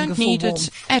any No, we longer don't for need warmth.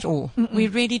 it at all. We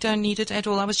really don't need it at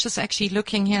all. I was just actually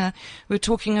looking here. We're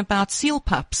talking about seal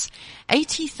pups.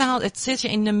 80,000, it says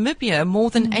here in Namibia, more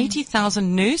than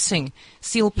 80,000 nursing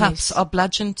seal pups Yes. are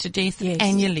bludgeoned to death Yes.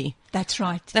 annually. That's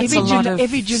right. That's a lot of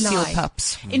every seal July.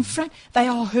 pups. In front, they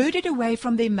are herded away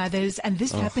from their mothers, and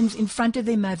this happens in front of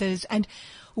their mothers. And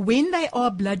when they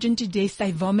are bludgeoned to death,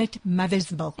 they vomit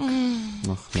mother's milk.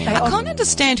 They I are- can't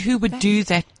understand who would do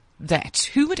that.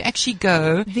 Who would actually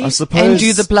go I and suppose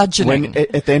do the bludgeoning? when,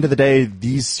 at the end of the day,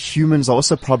 these humans are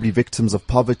also probably victims of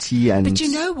poverty and. But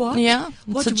you know what? Yeah, it's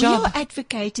what a we job. are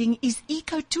advocating is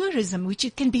ecotourism, which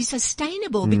it can be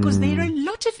sustainable because there are a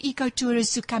lot of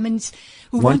ecotourists who come and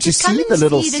who want to come see and the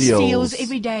little see the seals. seals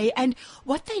every day. And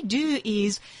what they do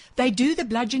is they do the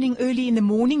bludgeoning early in the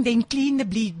morning, then clean the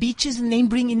beaches, and then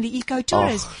bring in the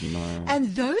ecotourists.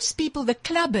 And those people, the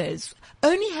clubbers,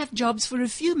 only have jobs for a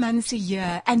few months a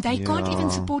year, and they can't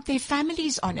even support their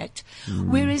families on it.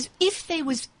 Whereas if there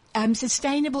was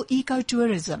sustainable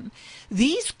ecotourism,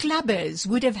 these clubbers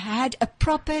would have had a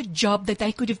proper job that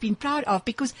they could have been proud of,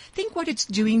 because think what it's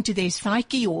doing to their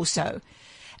psyche also,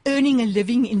 earning a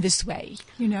living in this way,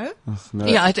 you know?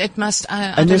 Yeah, it must. I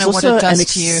And don't there's know what also it an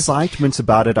does to you. excitement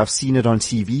about it. I've seen it on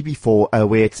TV before,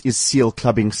 where it is seal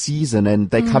clubbing season, and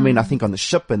they come in, I think, on the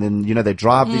ship, and then they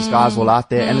drive these guys all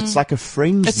out there, and it's like a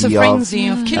frenzy. It's a frenzy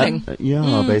of killing.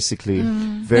 Basically,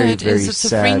 very, No, it very is. It's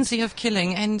sad. a frenzy of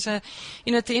killing. And,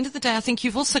 at the end of the day, I think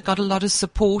you've also got a lot of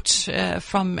support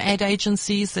from ad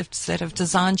agencies that have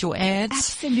designed your ads.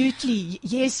 Absolutely.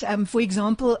 Yes. For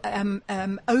example,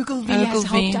 Ogilvy has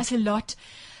helped us a lot.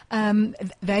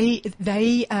 They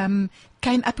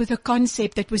came up with a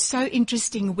concept that was so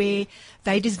interesting, where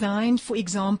they designed, for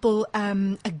example,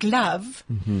 a glove,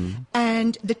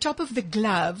 and the top of the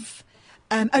glove,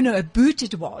 a boot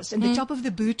it was, and the top of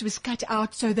the boot was cut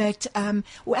out so that, am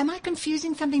I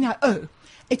confusing something now? Oh,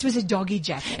 it was a doggy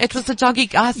jacket. It was the doggy.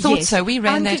 I thought Yes. so. We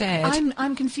ran that ad.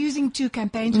 I'm confusing two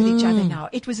campaigns with each other now.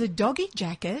 It was a doggy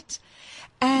jacket,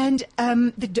 and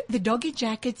the doggy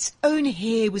jacket's own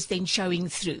hair was then showing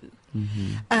through.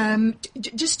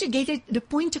 Just to get the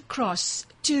point across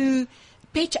to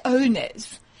pet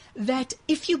owners that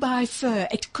if you buy fur,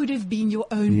 it could have been your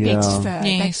own pet's fur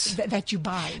Yes. that you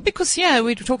buy. Because,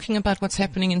 we're talking about what's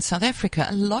happening in South Africa.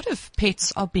 A lot of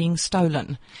pets are being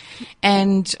stolen.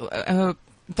 And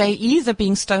they're either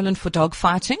being stolen for dog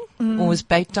fighting or as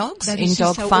bait dogs That in is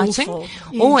dog just so fighting,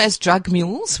 awful. or Yes. as drug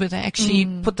mules, where they actually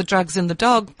put the drugs in the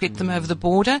dog, get them over the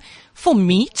border for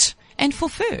meat and for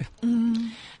fur.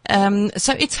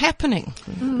 So it's happening.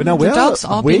 But now, The dogs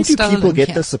are where being do people stolen get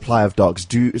here. the supply of dogs?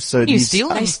 You steal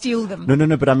them. They steal them.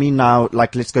 No, but I mean now,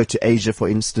 like, let's go to Asia, for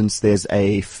instance. There's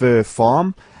a fur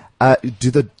farm. Do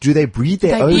they breed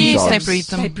their own Yes, dogs? they breed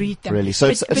them. They breed them. Really? So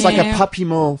But- it's like a Yeah. puppy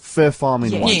mill fur farm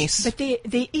in Yes. one. Yes. But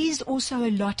there is also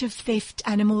a lot of theft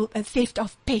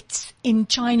of pets in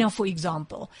China, for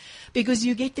example, because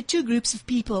you get the two groups of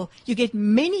people. You get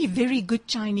many very good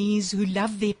Chinese who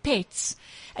love their pets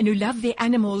and who love their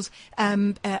animals,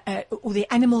 or their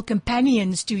animal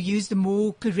companions, to use the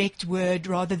more correct word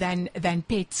rather than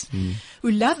pets,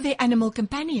 who love their animal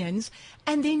companions,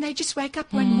 and then they just wake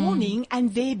up one morning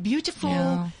and their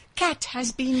beautiful cat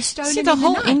has been stolen. See, the in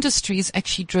whole night. industry is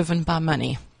actually driven by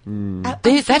money. That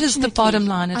is the Unfortunately. bottom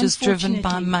line. It is driven by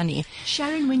Unfortunately. money.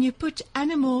 Sharon, when you put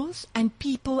animals and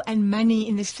people and money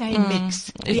in the same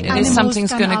mix, the There's animals something's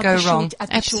come going to out go the wrong. short- at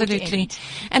the short Absolutely. end.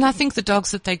 And I think the dogs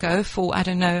that they go for, I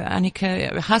don't know,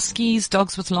 Annika, huskies,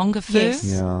 dogs with longer fur. Yes.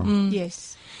 Yeah.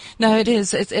 Yes. No, it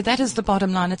is. That is the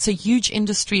bottom line. It's a huge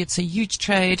industry. It's a huge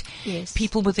trade. Yes.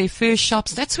 People with their fur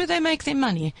shops, that's where they make their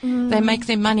money. They make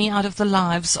their money out of the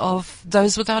lives of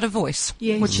those without a voice,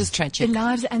 Yes. which is tragic. The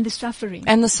lives and the suffering.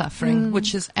 And the suffering,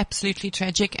 which is absolutely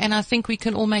tragic. And I think we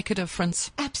can all make a difference.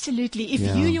 Absolutely. If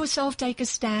Yeah. you yourself take a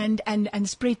stand and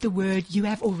spread the word, you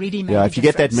have already made Yeah, a if you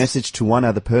get that difference. message to one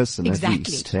other person Exactly. at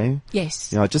least, hey? Yes.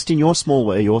 Yeah, just in your small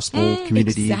way, your small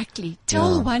community. Exactly.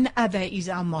 Tell Yeah. one other is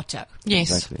our motto.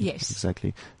 Yes. Exactly. Yes.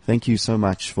 Exactly. Thank you so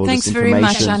much for Thanks this very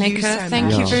much, information. Thank you Annika. so Thank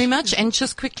much. you Yeah. very much. And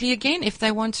just quickly again, if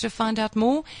they wanted to find out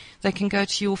more, they can go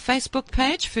to your Facebook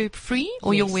page, Fur Free,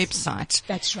 or your Yes. website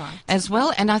That's right. as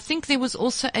well. And I think there was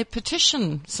also a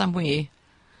petition somewhere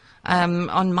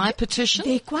on my petition.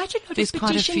 There are quite a lot There's of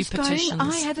quite a few petitions going.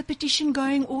 petitions. I have a petition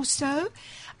going also.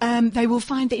 They will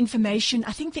find the information.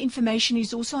 I think the information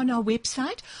is also on our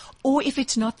website. Or if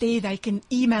it's not there, they can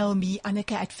email me,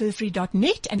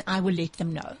 Annika@furfree.net, and I will let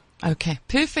them know. Okay,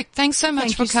 perfect. Thanks so much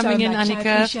Thank for you so coming in, much. I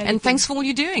Annika. appreciate And it. thanks for all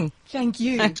you're doing. Thank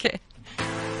you. Okay.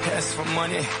 Ask for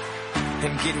money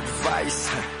and get advice.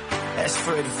 Ask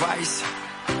for advice,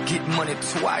 get money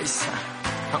twice.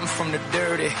 I'm from the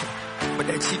dirty, but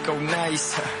that Chico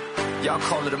nice. Y'all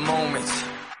call it a moment,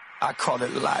 I call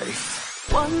it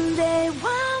life. One day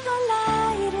while the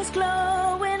light is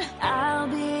glowing, I'll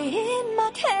be in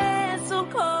my castle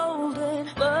golden.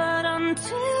 But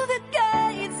until the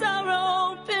gates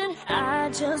are open, I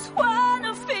just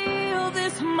wanna feel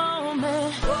this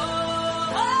moment.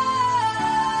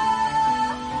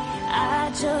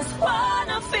 I just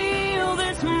wanna feel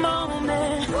this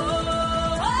moment.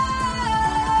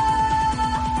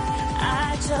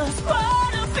 I just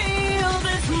wanna feel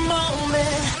this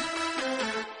moment.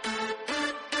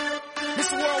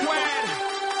 Miss Worldwide,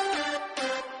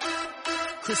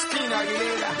 Christina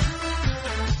Aguilera.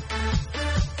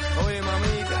 Oye,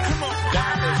 mamita,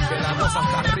 dale, que la cosa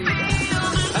está arriba.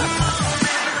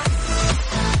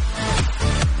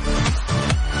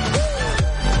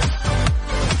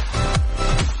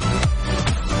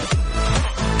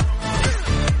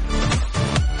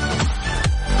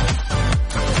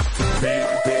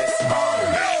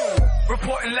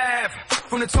 Reporting live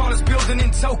from the tallest building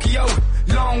in Tokyo.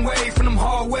 Long way from them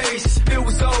hallways. Filled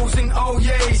with O's and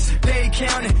O's. They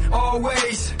counting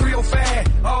always.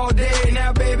 305 all day.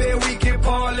 Now baby we can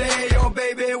parlay. Oh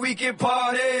baby we can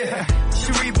party.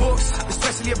 She read books,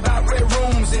 especially about red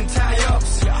rooms and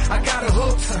tie-ups. I got her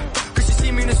hooked. Cause she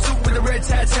see me in a suit with a red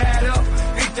tie tied up.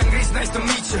 It's nice to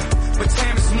meet you. But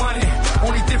time is money.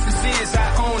 Only difference is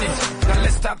I own it. Now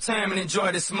let's stop time and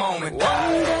enjoy this moment. One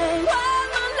day while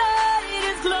the light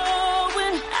is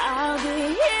glowing, I'll be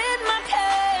in my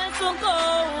castle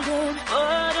golden.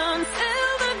 But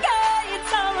until the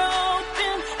gates are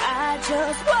open, I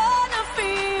just wanna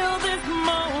feel this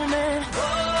moment.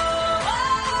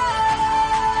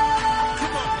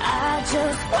 I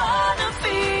just wanna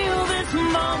feel this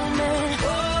moment.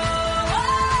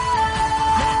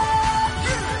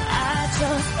 I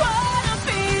just wanna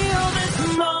feel this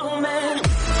moment.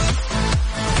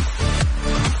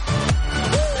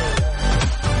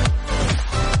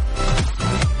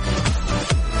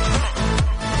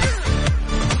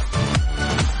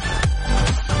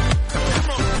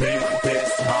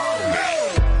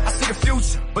 I see the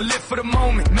future, but live for the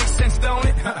moment. Makes sense, don't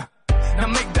it? Now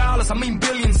make dollars, I mean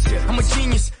billions. I'm a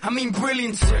genius, I mean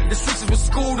brilliance. The streets will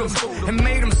school them and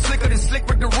made them slicker than Slick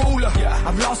Rick the ruler.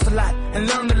 I've lost a lot and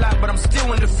learned a lot, but I'm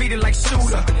still undefeated like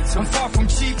Shooter. I'm far from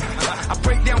cheap. I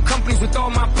break down companies with all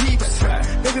my peeps.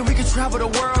 Baby, we can travel the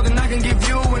world and I can give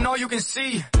you and all you can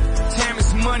see. Time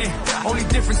is money, only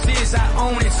difference is I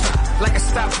own it. Like a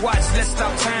stopwatch, let's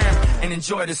stop time and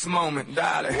enjoy this moment,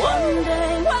 darling. One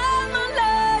day while the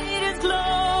light is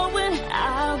glowing,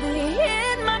 I'll be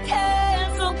in my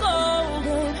castle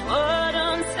golden. But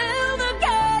until the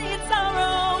gates are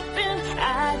open,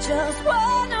 I just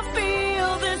wanna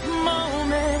feel this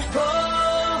moment.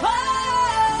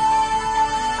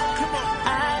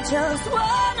 I just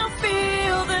wanna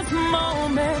feel this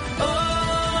moment.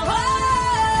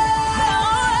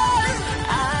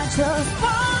 I just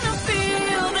wanna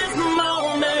feel this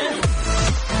moment.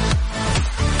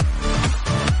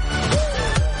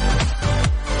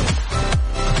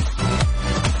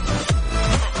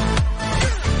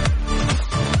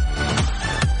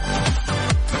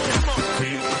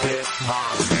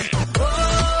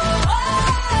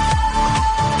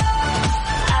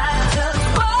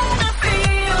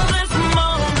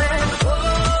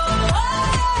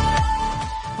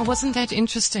 Wasn't that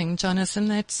interesting, Jonathan?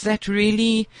 That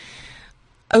really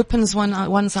opens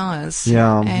one's eyes.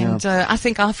 Yeah, and I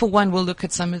think I, for one, will look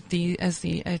at some of the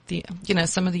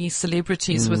some of these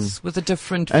celebrities with a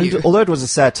different view. And although it was a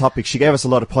sad topic, she gave us a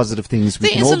lot of positive things we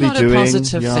can all be doing.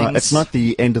 Positive things. It's not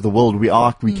the end of the world. We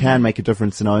can make a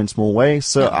difference in our own small way.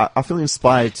 So I feel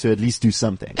inspired to at least do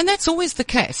something. And that's always the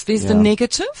case. There's the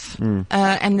negative,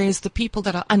 and there's the people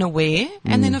that are unaware,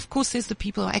 and then of course there's the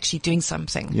people who are actually doing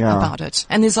something about it.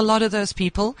 And there's a lot of those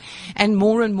people, and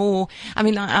more. I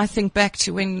mean, I think back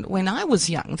to when I was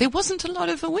young, there wasn't a lot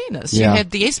of awareness. You had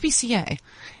the SPCA,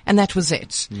 and that was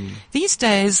it. These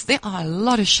days, there are a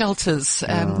lot of shelters,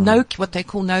 what they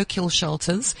call no-kill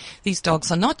shelters. These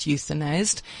dogs are not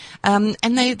euthanized, and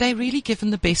they're really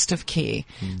given the best of care.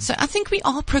 So I think we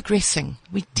are progressing.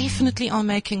 We definitely are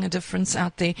making a difference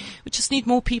out there. We just need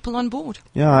more people on board.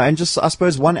 Yeah, and just, I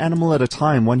suppose, one animal at a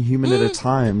time, one human at a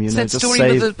time. You know, that just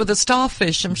story with the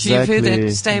starfish. I'm sure you've heard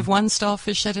that. Save one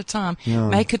starfish at a time. Yeah.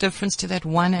 Make a difference to that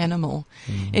one animal.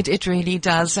 It really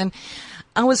does. And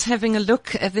I was having a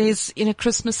look. There's,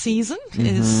 Christmas season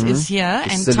is here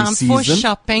and silly time for season.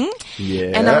 shopping.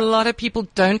 Yeah. And a lot of people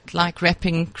don't like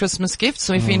wrapping Christmas gifts.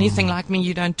 So if you're anything like me,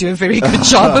 you don't do a very good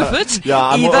job of it Yeah,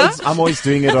 either. I'm always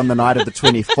doing it on the night of the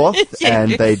 24th, Yes.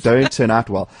 and they don't turn out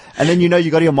well. And then, you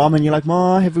go to your mom and you're like,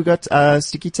 Ma, have we got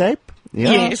sticky tape?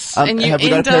 Yeah. Yes, and you have we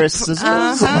got a end pair up, of scissors?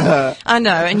 I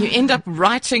know, and you end up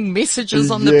writing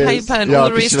messages on the Yes. paper and Yeah, all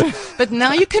the because rest. But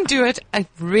now you can do it a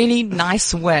really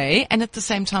nice way and at the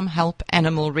same time help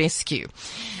animal rescue.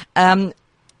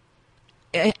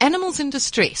 Animals in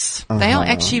Distress, they are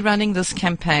actually running this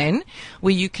campaign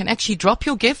where you can actually drop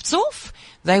your gifts off.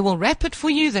 They will wrap it for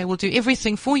you. They will do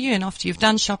everything for you. And after you've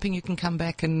done shopping, you can come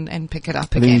back and pick it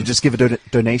up And again. then you just give a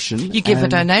donation. You give a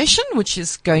and- donation, which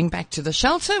is going back to the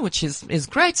shelter, which is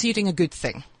great. So you're doing a good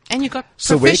thing. And you've got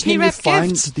So where professionally can you wrapped find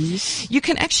gifts. these? You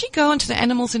can actually go onto the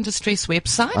Animals in Distress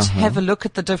website, have a look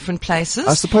at the different places.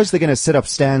 I suppose they're going to set up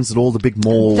stands at all the big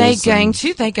malls. They're going to.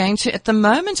 At the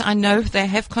moment, I know they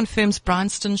have confirmed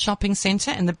Bryanston Shopping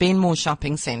Centre and the Benmore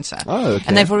Shopping Centre. Oh, okay.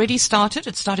 And they've already started.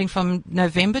 It's starting from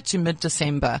November to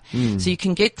mid-December. So you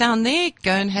can get down there,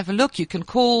 go and have a look. You can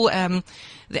call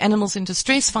the Animals in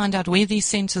Distress, find out where these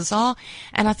centres are.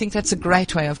 And I think that's a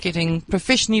great way of getting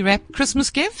professionally wrapped Christmas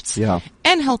gifts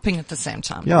and helping at the same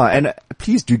time. Yeah, and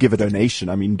please do give a donation.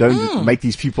 I mean, don't make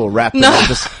these people wrap No. and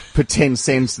just put 10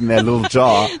 cents in their little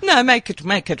jar. No, make it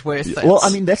worth it. Well, I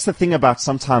mean, that's the thing about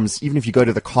sometimes, even if you go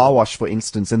to the car wash, for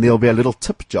instance, and there'll be a little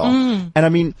tip jar. And I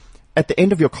mean, at the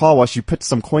end of your car wash, you put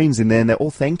some coins in there and they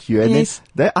all thank you. And Yes.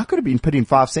 I could have been putting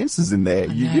 5 cents in there.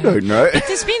 You don't know. But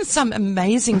there's been some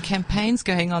amazing campaigns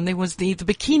going on. There was the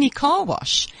bikini car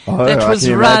wash Oh, that I was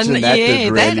can run. imagine that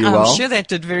did really I'm well. sure that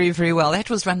did very, very well. That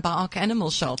was run by Ark Animal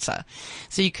Shelter.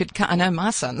 So you could, I know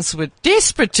my sons were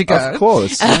desperate to go. Of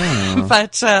course. Yeah.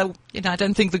 But, I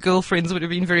don't think the girlfriends would have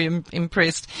been very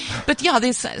impressed. But yeah,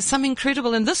 there's some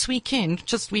incredible. And this weekend,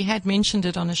 we had mentioned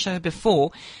it on a show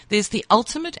before, there's the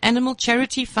Ultimate Animal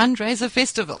Charity Fundraiser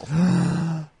Festival.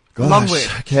 Gosh, Long word.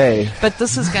 Okay. But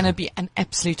this is going to be an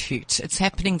absolute hoot. It's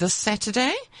happening this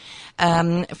Saturday.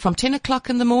 From 10 o'clock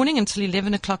in the morning until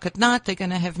 11 o'clock at night. They're going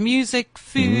to have music,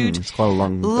 food, It's quite a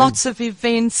long lots of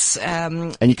events.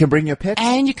 And you can bring your pet?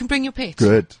 And you can bring your pet.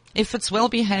 Good. If it's well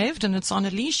behaved and it's on a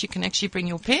leash, you can actually bring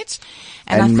your pet.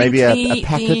 And I And think maybe a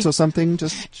packet or something?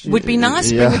 Just would be nice.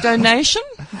 Yeah. Bring a donation.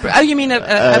 Oh, you mean a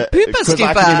pooper Because scooper?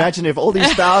 I can imagine if all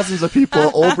these thousands of people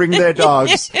all bring their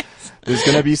dogs, there's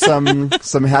going to be some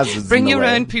hazards. Bring in the your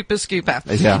way. own pooper scooper.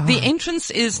 Yeah. The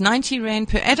entrance is 90 Rand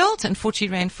per adult and 40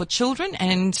 Rand for children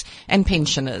and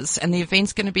pensioners. And the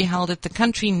event's going to be held at the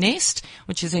Country Nest,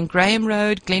 which is in Graham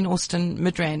Road, Glen Austin,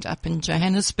 Midrand up in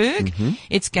Johannesburg.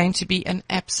 It's going to be an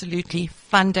absolutely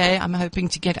fun day. I'm hoping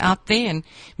to get out there and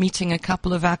meeting a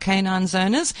couple of our canine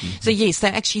owners. So yes,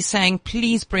 they're actually saying,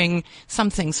 please bring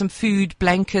something, some food,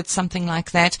 blankets, something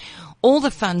like that. All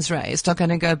the funds raised are going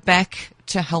to go back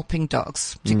to helping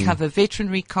dogs, to cover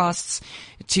veterinary costs,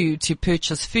 to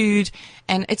purchase food,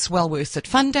 and it's well worth it.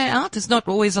 Fun day out. There's not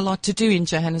always a lot to do in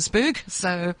Johannesburg,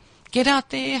 so get out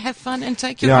there, have fun, and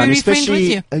take your and furry friend with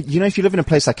you. especially, if you live in a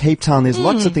place like Cape Town, there's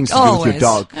lots of things to do with your always.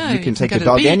 dog. Oh, you you can can take go your to the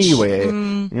dog beach. anywhere.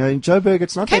 In Joburg,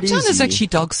 it's not Cape that Town easy. is actually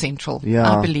dog central,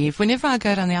 Yeah. I believe. Whenever I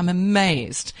go down there, I'm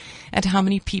amazed at how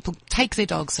many people take their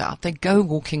dogs out. They go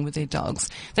walking with their dogs.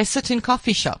 They sit in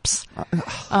coffee shops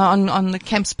on the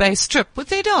Camps Bay Strip with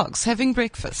their dogs, having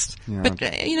breakfast. Yeah. But,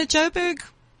 Joburg,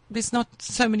 there's not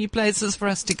so many places for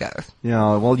us to go.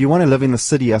 Yeah, well, you want to live in the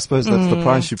city. I suppose that's the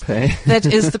price you pay. That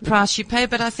is the price you pay,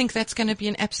 but I think that's going to be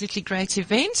an absolutely great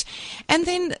event. And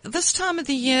then this time of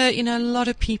the year, a lot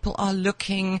of people are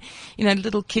looking,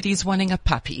 little kiddies wanting a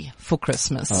puppy for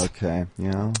Christmas. Okay,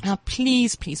 yeah. Now,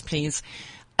 please, please, please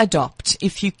adopt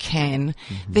if you can.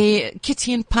 The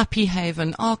Kitty and Puppy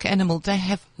Haven, Ark Animal, they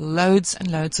have loads and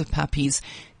loads of puppies.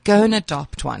 Go and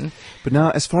adopt one. But now,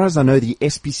 as far as I know, the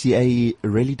SPCA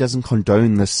really doesn't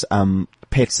condone this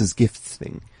pets as gifts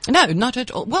thing. No, not at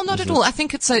all. Well, not at all. I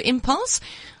think it's an impulse.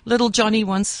 Little Johnny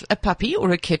wants a puppy or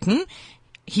a kitten.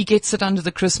 He gets it under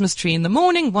the Christmas tree in the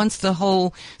morning. Once the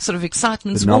whole sort of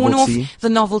excitement's worn off, the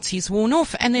novelty's worn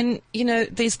off, and then,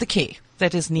 there's the care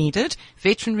that is needed.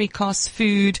 Veterinary costs,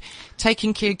 food,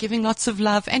 taking care, giving lots of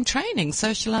love, and training,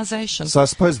 socialization. So I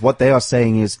suppose what they are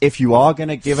saying is if you are going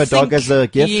to give a dog as a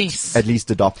gift, yes. at least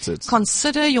adopt it.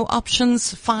 Consider your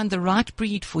options. Find the right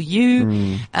breed for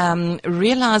you.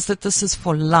 Realize that this is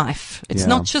for life. It's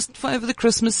not just for over the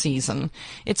Christmas season.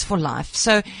 It's for life.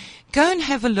 So go and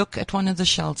have a look at one of the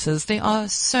shelters. There are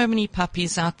so many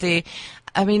puppies out there.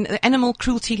 I mean, the Animal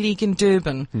Cruelty League in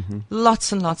Durban,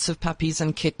 lots and lots of puppies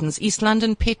and kittens. East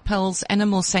London Pet Pals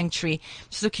Animal Sanctuary,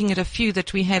 just looking at a few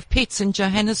that we have. Pets in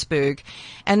Johannesburg,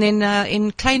 and then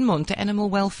in Kleinmond, the Animal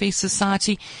Welfare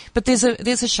Society. But there's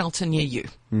a shelter near you.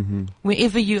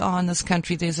 Wherever you are in this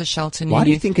country, there's a shelter near you. Why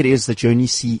do you think it is that you only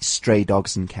see stray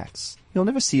dogs and cats? You'll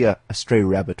never see a stray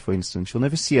rabbit, for instance. You'll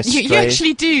never see a stray... You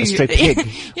actually do. A stray pig.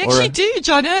 You actually do,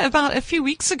 John. About a few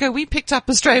weeks ago, we picked up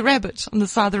a stray rabbit on the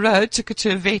side of the road, took it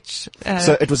to a vet.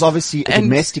 So it was obviously a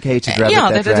domesticated rabbit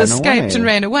that had ran escaped away. and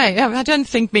ran away. I don't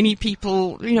think many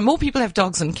people, more people have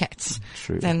dogs and cats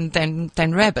True. than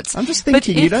rabbits. I'm just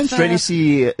thinking, you don't really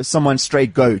see someone stray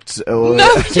goat, or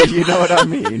No. you know what I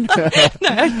mean? No,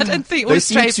 I don't think, or They a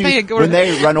stray seem to, pig. Or when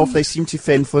they run off, they seem to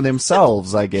fend for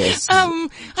themselves, I guess. I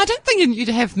don't think you'd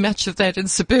have much of that in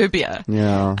suburbia.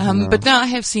 Yeah. But now I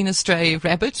have seen a stray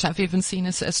rabbit. I've even seen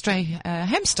a stray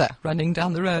hamster running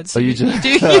down the road. So Oh, you do? you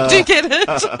do get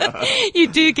it. You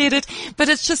do get it. But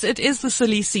it is the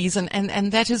silly season,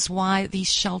 and that is why these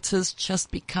shelters just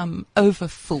become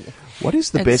overfull. What is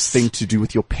the best thing to do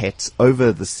with your pet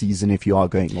over the season if you are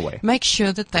going away? Make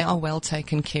sure that they are well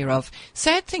taken care of.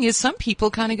 Sad thing is, some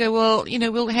people kind of go, well,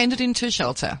 we'll hand it into a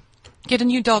shelter. Get a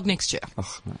new dog next year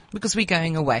because we're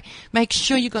going away. Make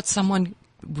sure you got someone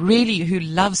really who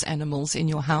loves animals in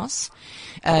your house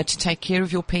to take care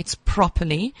of your pets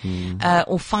properly,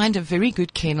 or find a very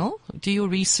good kennel. Do your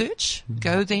research.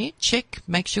 Go there, check,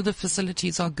 make sure the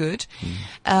facilities are good.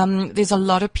 There's a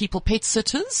lot of people, pet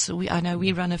sitters. I know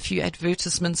we run a few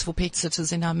advertisements for pet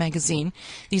sitters in our magazine.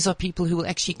 These are people who will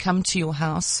actually come to your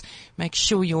house, make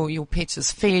sure your pet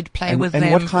is fed, play with them.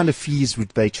 And what kind of fees would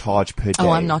they charge per day? Oh,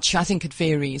 I'm not sure. I think it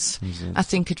varies. I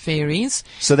think it varies.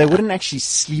 So they wouldn't actually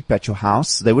sleep at your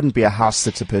house? They wouldn't be a house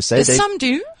sitter per se? Some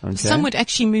do. Okay. Some would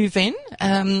actually move in.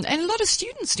 And a lot of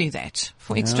students do that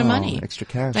for extra money. Extra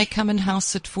cash. They come and house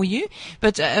sit for you.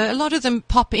 But a lot of them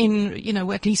pop in,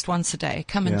 at least once a day,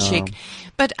 come and check.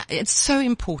 But it's so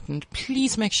important.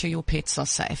 Please make sure your pets are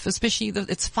safe, especially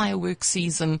it's fireworks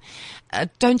season.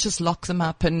 Don't just lock them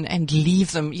up and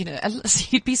leave them.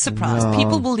 You'd be surprised. No.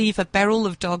 People will leave a barrel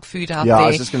of dog food out Yeah, there. I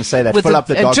was just going to say that. With Fill up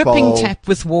the a dog dripping bowl. tap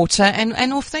with water, and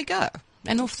off they go.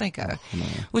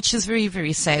 Which is very,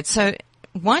 very sad. So,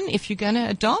 one, if you're going to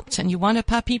adopt and you want a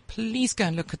puppy, please go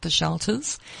and look at the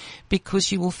shelters,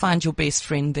 because you will find your best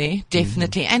friend there,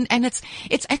 definitely. And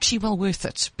it's actually well worth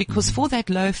it, because for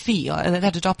that low fee, or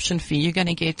that adoption fee, you're going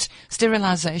to get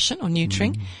sterilization or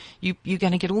neutering. You're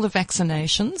going to get all the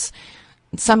vaccinations.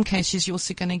 In some cases, you're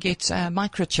also going to get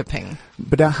microchipping.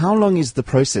 But how long is the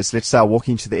process? Let's say I walk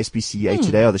into the SPCA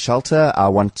today or the shelter. I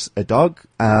want a dog.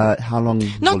 How long will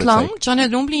Not it long, take?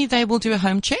 John. Normally, they will do a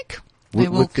home check. They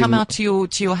will come out to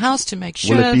your house to make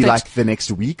sure. Will it be that like the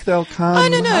next week they'll come? Oh,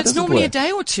 no. How It's does it normally a work?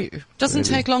 day or two. Doesn't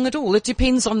take long at all. It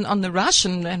depends on the rush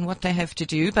and what they have to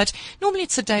do. But normally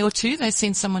it's a day or two. They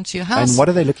send someone to your house. And what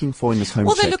are they looking for in this home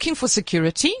Well, check? they're looking for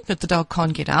security, that the dog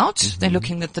can't get out. They're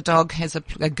looking that the dog has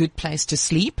a good place to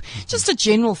sleep. Just a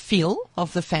general feel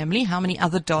of the family. How many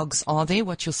other dogs are there?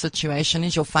 What your situation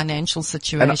is, your financial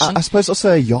situation. And I suppose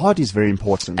also a yard is very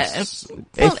important. Well, if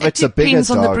it it's a bigger depends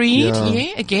on the dog, breed.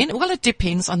 yeah. Again. Well, it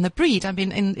depends on the breed. I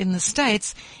mean, in the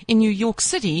States, in New York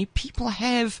City, people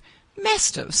have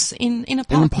mastiffs in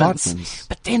apartments.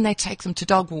 But then they take them to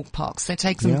dog walk parks. They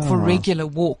take them for regular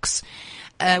walks,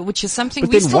 which is something But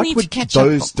we then still what need would to catch up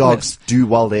those with. dogs do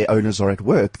while their owners are at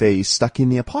work? They're stuck in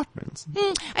the apartments.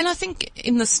 And I think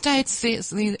in the States,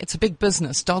 it's a big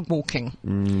business, dog walking.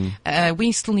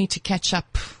 We still need to catch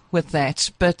up with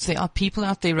that. But there are people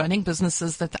out there running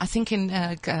businesses that I think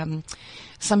in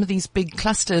some of these big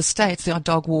cluster estates, there are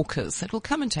dog walkers that will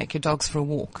come and take your dogs for a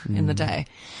walk in the day.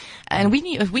 And we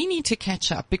need to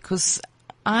catch up, because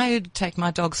I take my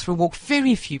dogs for a walk.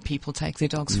 Very few people take their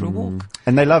dogs for a walk.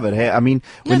 And they love it, hey? I mean,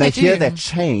 when No, they they hear do. that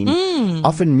chain,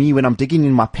 often me, when I'm digging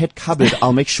in my pet cupboard,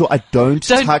 I'll make sure I don't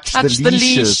touch the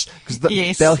leashes. Because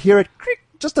Yes. they'll hear it creak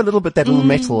just a little bit, that little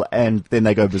metal, and then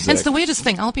they go berserk. And it's the weirdest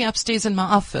thing. I'll be upstairs in my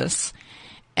office,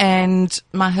 and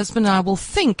my husband and I will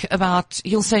think about,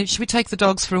 he'll say, should we take the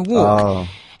dogs for a walk? Oh.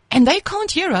 And they can't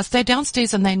hear us. They're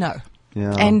downstairs and they know.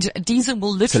 Yeah. And Diesel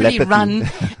will literally Telepathy. run.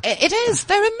 It is.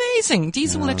 They're amazing.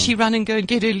 Diesel will actually run and go and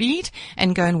get her lead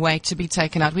and go and wait to be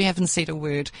taken out. We haven't said a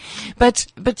word. But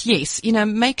yes,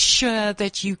 make sure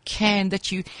that you can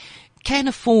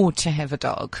afford to have a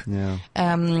dog. Yeah.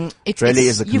 It really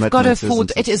is a You've got to commitment, afford.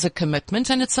 isn't it? It is a commitment,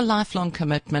 and it's a lifelong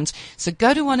commitment. So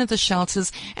go to one of the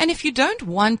shelters, and if you don't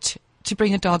want to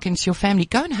bring a dog into your family,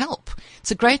 go and help.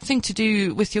 It's a great thing to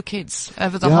do with your kids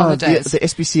over the Yeah, holidays. the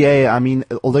SPCA, I mean,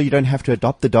 although you don't have to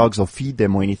adopt the dogs or feed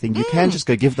them or anything, you can just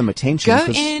go give them attention. Go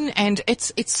in, and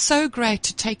it's so great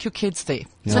to take your kids there.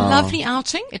 It's a lovely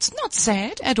outing. It's not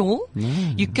sad at all.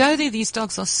 You go there, these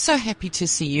dogs are so happy to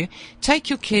see you. Take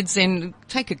your kids in,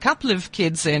 take a couple of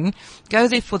kids in, go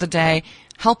there for the day,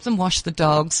 help them wash the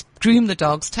dogs, groom the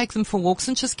dogs, take them for walks,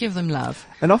 and just give them love.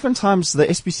 And oftentimes the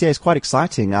SPCA is quite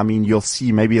exciting. I mean, you'll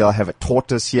see maybe they'll have a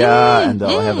tortoise here and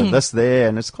they'll have a this there,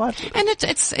 and it's quite... And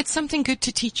it's something good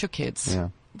to teach your kids. Yeah.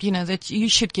 You know, that you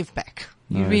should give back.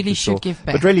 You really should give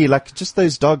back. But really, like, just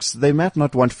those dogs, they might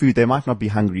not want food, they might not be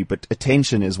hungry, but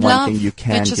attention is one thing you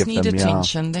can give them. They just need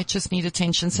attention. They just need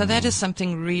attention. So that is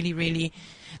something really, really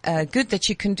good that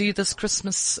you can do this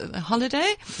Christmas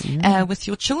holiday with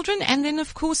your children. And then,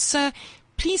 of course,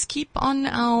 please keep on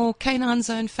our Canine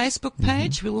Zone Facebook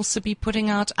page. We'll also be putting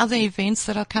out other events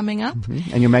that are coming up.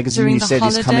 And your magazine, you said,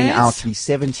 is coming out the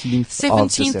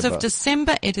 17th of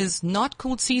December. It is not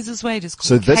called Caesar's Way. It is called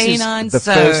so this Canine is the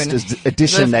Zone. first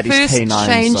edition that is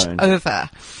Canine Zone. Over.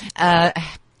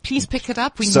 Please pick it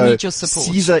up. We so need your support.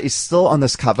 Caesar is still on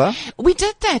this cover. We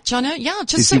did that, Jono. Yeah,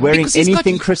 just is he wearing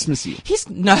anything Christmassy?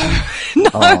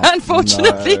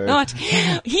 Unfortunately not.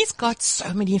 He's got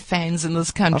so many fans in this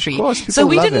country. Of course, so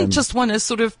we didn't him. just want to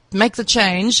sort of make the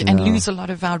change and lose a lot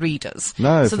of our readers.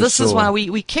 No, so this is why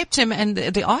we kept him, and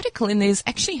the article in there is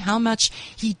actually how much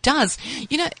he does.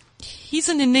 You know, he's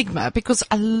an enigma because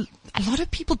a lot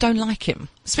of people don't like him,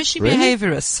 especially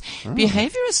behaviorists.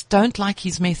 Behaviorists don't like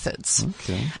his methods.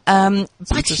 Okay.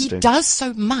 But he does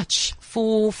so much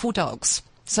for dogs.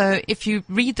 So if you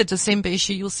read the December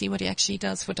issue, you'll see what he actually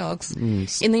does for dogs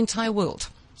in the entire world.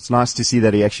 It's nice to see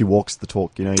that he actually walks the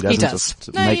talk. You know, he doesn't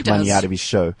just make money out of his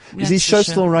show. Is his show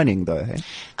still running, though? Hey?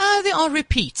 There are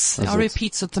repeats. There are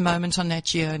repeats at the moment on Nat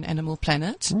Geo and Animal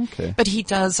Planet. Okay. But he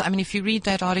does, I mean, if you read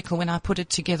that article, when I put it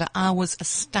together, I was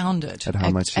astounded at how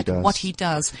much he does. What he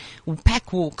does.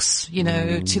 Pack walks, you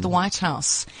know, to the White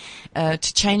House, to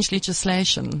change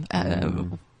legislation.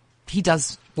 He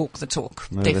does walk the talk,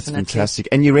 definitely. That's fantastic.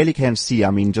 And you really can see,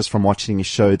 I mean, just from watching his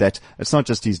show, that it's not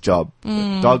just his job.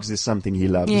 Dogs is something he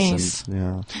loves. Yes.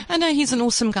 And, I know he's an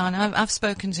awesome guy, and I've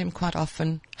spoken to him quite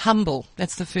often. Humble.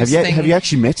 That's the first thing. Have you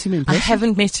actually met him in person? I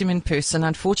haven't met him in person,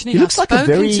 unfortunately. He looks like a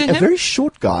very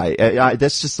short guy.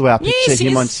 That's just the way I picture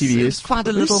him on TV. He's quite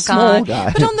a little guy.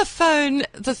 But on the phone,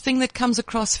 the thing that comes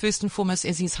across first and foremost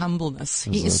is his humbleness.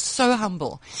 He is so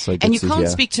humble. So and you can't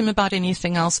speak to him about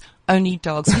anything else, only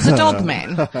dogs. He's a dog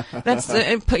man.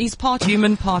 He's part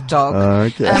human, part dog.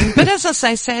 Okay. But as I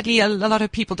say, sadly, a lot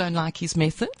of people don't like his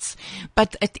methods.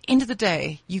 But at the end of the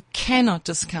day, you cannot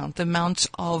discount the amount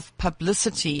of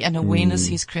publicity and awareness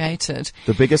he's created.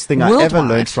 The biggest thing I ever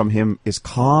learned from him is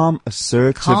calm,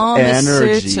 assertive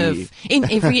energy. Assertive. In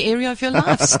every area of your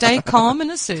life. Stay calm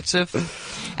and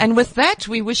assertive. And with that,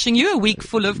 we're wishing you a week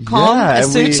full of calm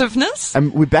assertiveness.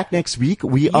 And we're back next week.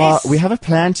 We have a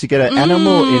plan to get an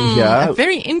animal in here. A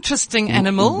very interesting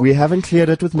animal. We haven't cleared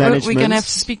it with management. We're going to have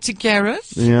to speak to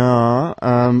Gareth. Yeah.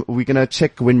 We're going to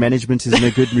check when management is in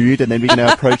a good mood, and then we're going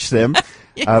to approach them.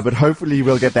 Yes. But hopefully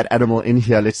we'll get that animal in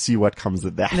here. Let's see what comes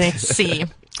of that. Let's see.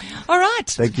 All right.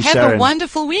 Thank you, Have Sharon. a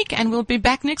wonderful week, and we'll be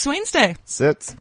back next Wednesday. Sit.